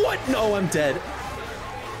 What? No, I'm dead.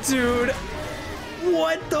 Dude,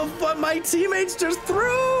 what the fuck? My teammates just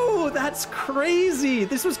threw. That's crazy.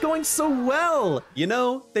 This was going so well. You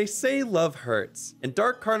know, they say love hurts, and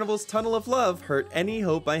Dark Carnival's Tunnel of Love hurt any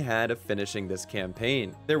hope I had of finishing this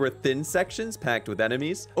campaign. There were thin sections packed with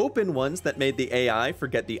enemies, open ones that made the AI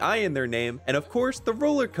forget the I in their name, and of course the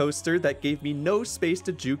roller coaster that gave me no space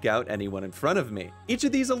to juke out anyone in front of me. Each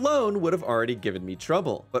of these alone would have already given me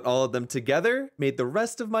trouble, but all of them together made the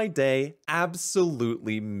rest of my day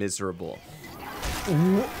absolutely miserable.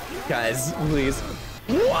 Guys, please.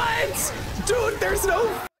 What? Dude, there's no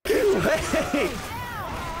f***ing way.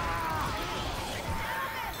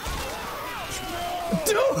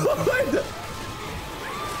 Dude!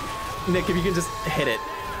 Nick, if you can just hit it.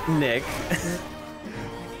 Nick.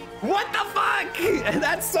 What the fuck?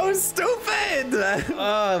 That's so stupid!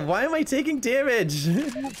 Why am I taking damage?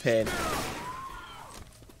 Pain.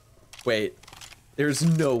 Wait. There's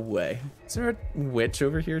no way. Is there a witch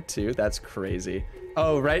over here too? That's crazy.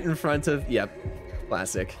 Oh, right in front of, yep,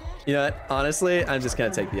 classic. You know what? Honestly, I'm just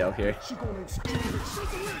gonna take the L here.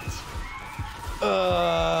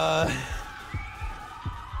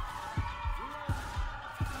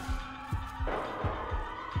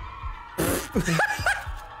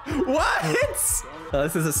 What? Oh,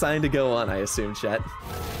 this is a sign to go on, I assume, chat.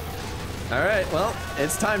 All right, well,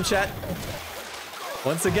 it's time, chat.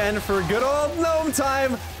 Once again, for good old gnome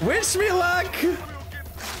time, wish me luck!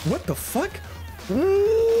 What the fuck?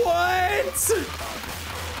 What?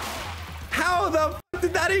 How the fuck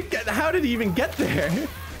did that even get? How did he even get there?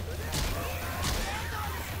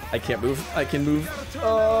 I can't move. I can move.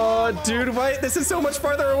 Oh, dude, why? This is so much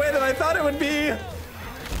farther away than I thought it would be.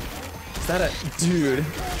 Is that a dude?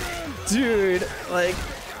 Dude, like,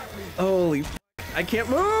 holy fuck. I can't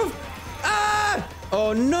move. Ah!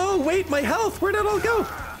 Oh no, wait, my health, where did it all go?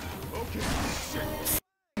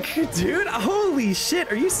 Dude, holy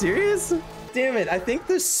shit, are you serious? Damn it, I think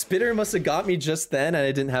the spitter must have got me just then and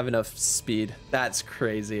I didn't have enough speed. That's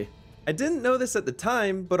crazy. I didn't know this at the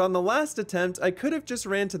time, but on the last attempt, I could have just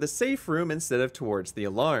ran to the safe room instead of towards the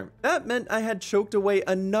alarm. That meant I had choked away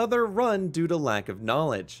another run due to lack of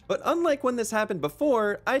knowledge. But unlike when this happened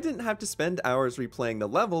before, I didn't have to spend hours replaying the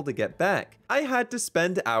level to get back. I had to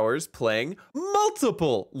spend hours playing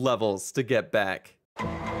multiple levels to get back.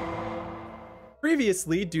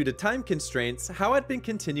 Previously, due to time constraints, how I'd been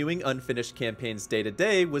continuing unfinished campaigns day to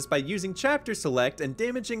day was by using chapter select and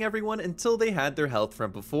damaging everyone until they had their health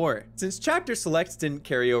from before. Since chapter select didn't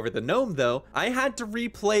carry over the gnome though, I had to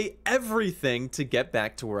replay everything to get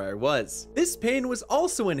back to where I was. This pain was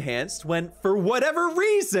also enhanced when, for whatever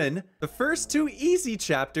reason, the first two easy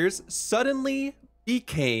chapters suddenly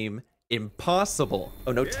became impossible.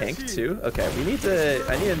 Oh, no tank too? Okay, I need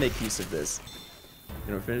to make use of this.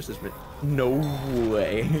 You know, finish this. No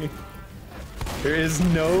way. There is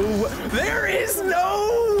no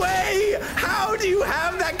way. How do you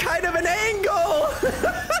have that kind of an angle?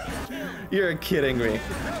 You're kidding me.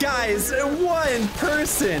 Guys, one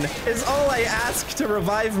person is all I ask to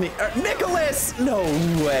revive me. Nicholas! No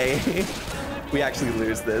way. We actually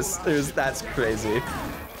lose this. That's crazy.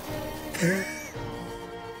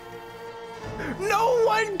 No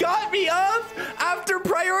one got me up after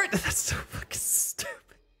priority. That's so fucking stupid.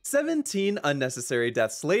 17 unnecessary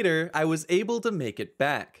deaths later, I was able to make it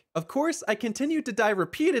back. Of course, I continued to die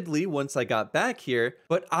repeatedly once I got back here,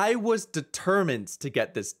 but I was determined to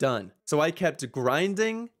get this done. So I kept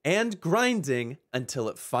grinding and grinding until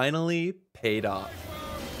it finally paid off.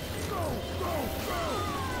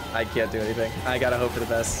 I can't do anything. I gotta hope for the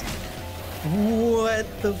best. What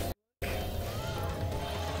the f?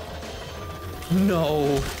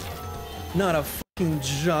 No. Not a fucking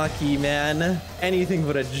jockey, man. Anything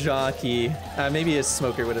but a jockey. Maybe a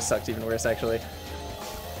smoker would have sucked even worse, actually.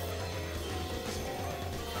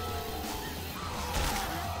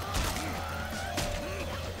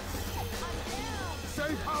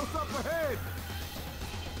 Safe house up ahead.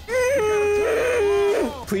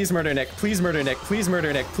 Please murder Nick. Please murder Nick. Please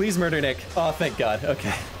murder Nick. Please murder Nick. Oh, thank God.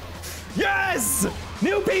 Okay. Yes!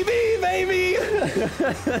 New PB, baby!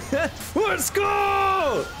 Let's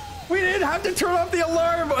go! We didn't have to turn off the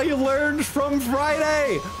alarm. I learned from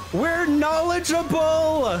Friday. We're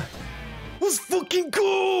knowledgeable. Was fucking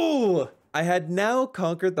cool. I had now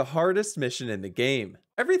conquered the hardest mission in the game.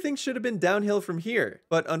 Everything should have been downhill from here,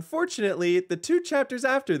 but unfortunately, the 2 chapters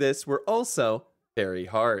after this were also very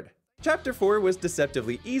hard. Chapter 4 was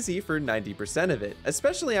deceptively easy for 90% of it,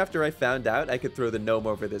 especially after I found out I could throw the gnome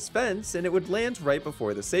over this fence and it would land right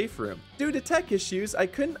before the safe room. Due to tech issues, I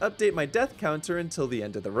couldn't update my death counter until the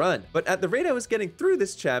end of the run, but at the rate I was getting through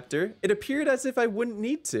this chapter, it appeared as if I wouldn't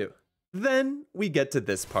need to. Then we get to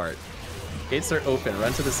this part. Gates are open,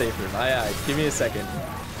 run to the safe room. Aye, give me a second.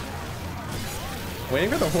 Waiting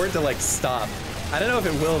for the horde to like stop. I don't know if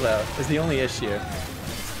it will though, is the only issue.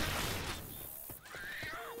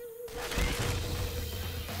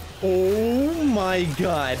 Oh my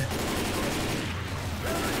God.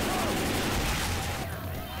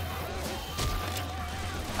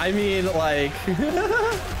 I mean, like...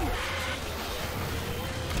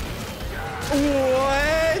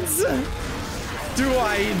 What do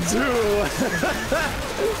I do?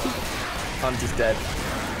 I'm just dead.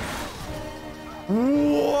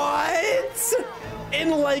 What?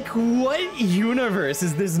 In like what universe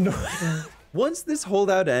is this noise? Once this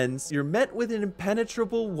holdout ends, you're met with an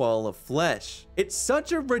impenetrable wall of flesh. It's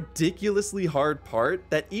such a ridiculously hard part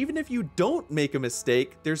that even if you don't make a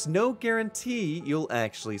mistake, there's no guarantee you'll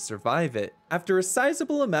actually survive it. After a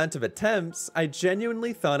sizable amount of attempts, I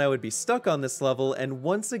genuinely thought I would be stuck on this level and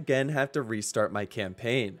once again have to restart my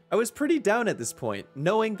campaign. I was pretty down at this point,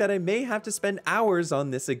 knowing that I may have to spend hours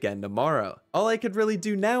on this again tomorrow. All I could really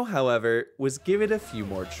do now, however, was give it a few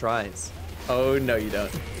more tries. Oh, no you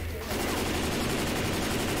don't.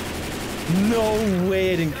 No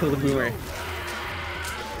way I didn't kill the boomer.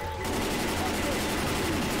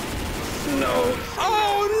 No.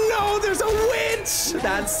 Oh no, there's a witch!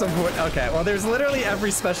 That's some... Okay, well there's literally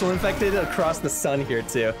every special infected across the sun here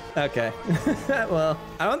too. Okay. Well,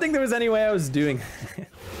 I don't think there was any way I was doing...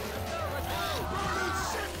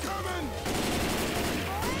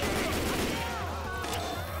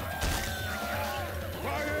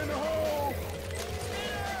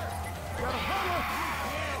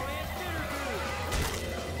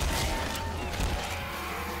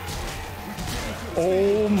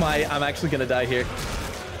 Oh my, I'm actually gonna die here.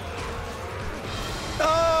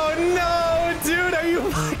 Oh no, dude, are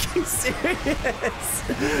you fucking serious?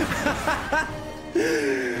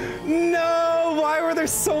 No, why were there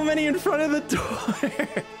so many in front of the door?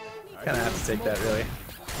 Kinda have to take that, really.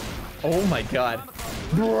 Oh my God.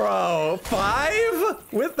 Bro,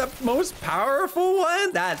 5 with the most powerful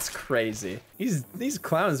one? That's crazy. These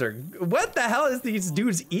clowns are, what the hell is these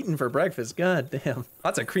dudes eating for breakfast? God damn.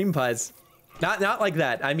 Lots of cream pies. Not like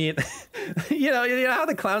that. I mean, you know how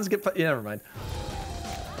the clowns get, yeah, never mind.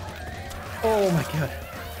 Oh my God.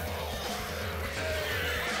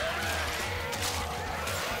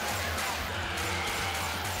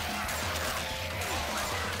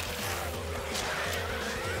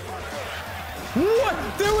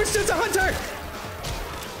 What? There was just a hunter!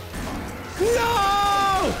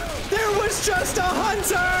 No! There was just a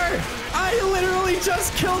hunter! I literally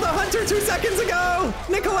just killed a hunter 2 seconds ago!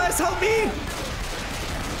 Nicholas, help me!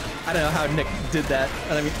 I don't know how Nick did that,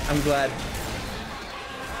 but I mean, I'm glad.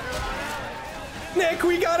 Nick,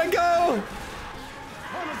 we gotta go!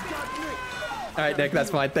 All right, Nick,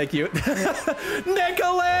 that's fine, thank you.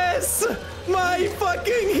 Nicholas! My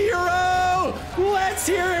fucking hero! Let's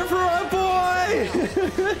hear it for our boy!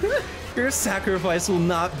 Your sacrifice will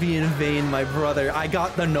not be in vain, my brother. I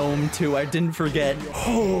got the gnome too, I didn't forget.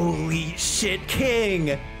 Holy shit,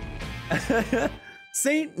 king!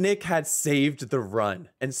 Saint Nick had saved the run,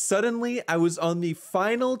 and suddenly I was on the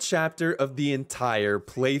final chapter of the entire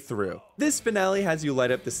playthrough. This finale has you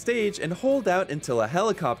light up the stage and hold out until a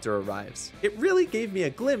helicopter arrives. It really gave me a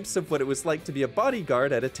glimpse of what it was like to be a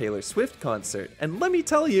bodyguard at a Taylor Swift concert, and let me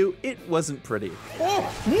tell you, it wasn't pretty. Oh,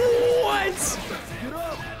 what?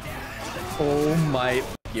 Oh my,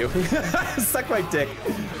 you. Suck my dick.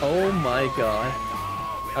 Oh my god.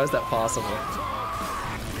 How is that possible?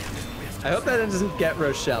 I hope that doesn't get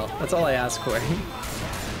Rochelle. That's all I ask for.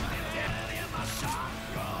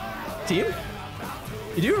 Team?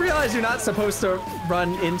 You do realize you're not supposed to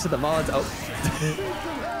run into the Molotov. Oh.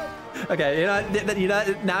 Okay, you're not,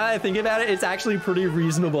 now that I think about it, it's actually pretty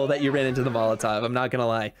reasonable that you ran into the Molotov. I'm not gonna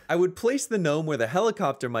lie. I would place the gnome where the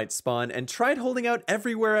helicopter might spawn and tried holding out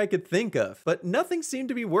everywhere I could think of, but nothing seemed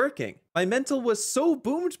to be working. My mental was so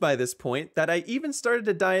boomed by this point that I even started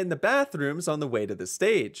to die in the bathrooms on the way to the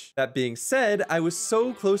stage. That being said, I was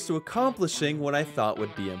so close to accomplishing what I thought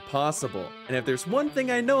would be impossible. And if there's one thing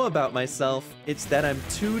I know about myself, it's that I'm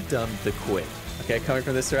too dumb to quit. Okay, coming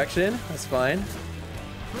from this direction, that's fine.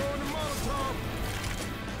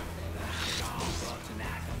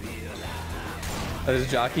 Oh, there's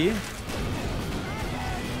a jockey.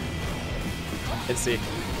 Let's see.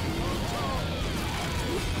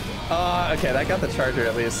 Okay, that got the charger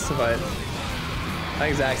at least, but not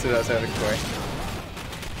exactly what I was hoping for.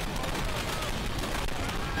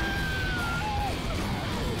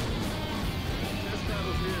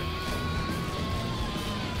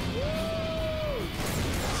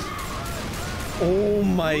 Oh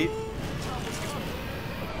my.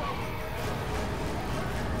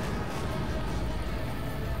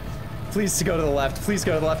 Please to go to the left. Please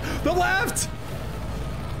go to the left. The left!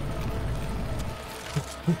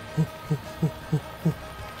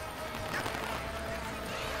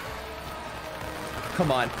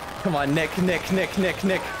 Come on. Come on, Nick, Nick,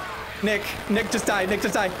 just die, Nick,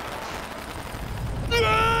 just die.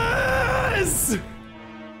 Yes!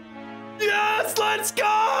 Yes, let's go!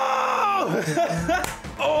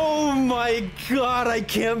 Oh my god, I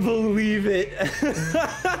can't believe it.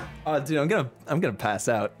 Oh, dude, I'm gonna pass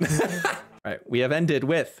out. All right, we have ended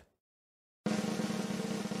with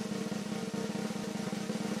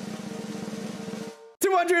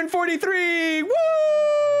 243. Woo!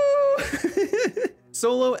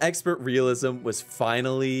 Solo Expert Realism was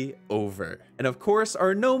finally over. And of course,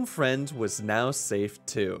 our gnome friend was now safe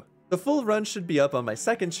too. The full run should be up on my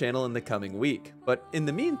second channel in the coming week, but in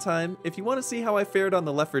the meantime, if you want to see how I fared on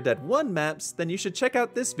the Left 4 Dead 1 maps, then you should check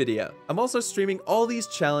out this video. I'm also streaming all these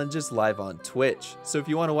challenges live on Twitch, so if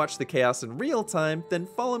you want to watch the chaos in real time, then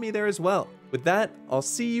follow me there as well. With that, I'll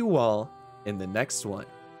see you all in the next one.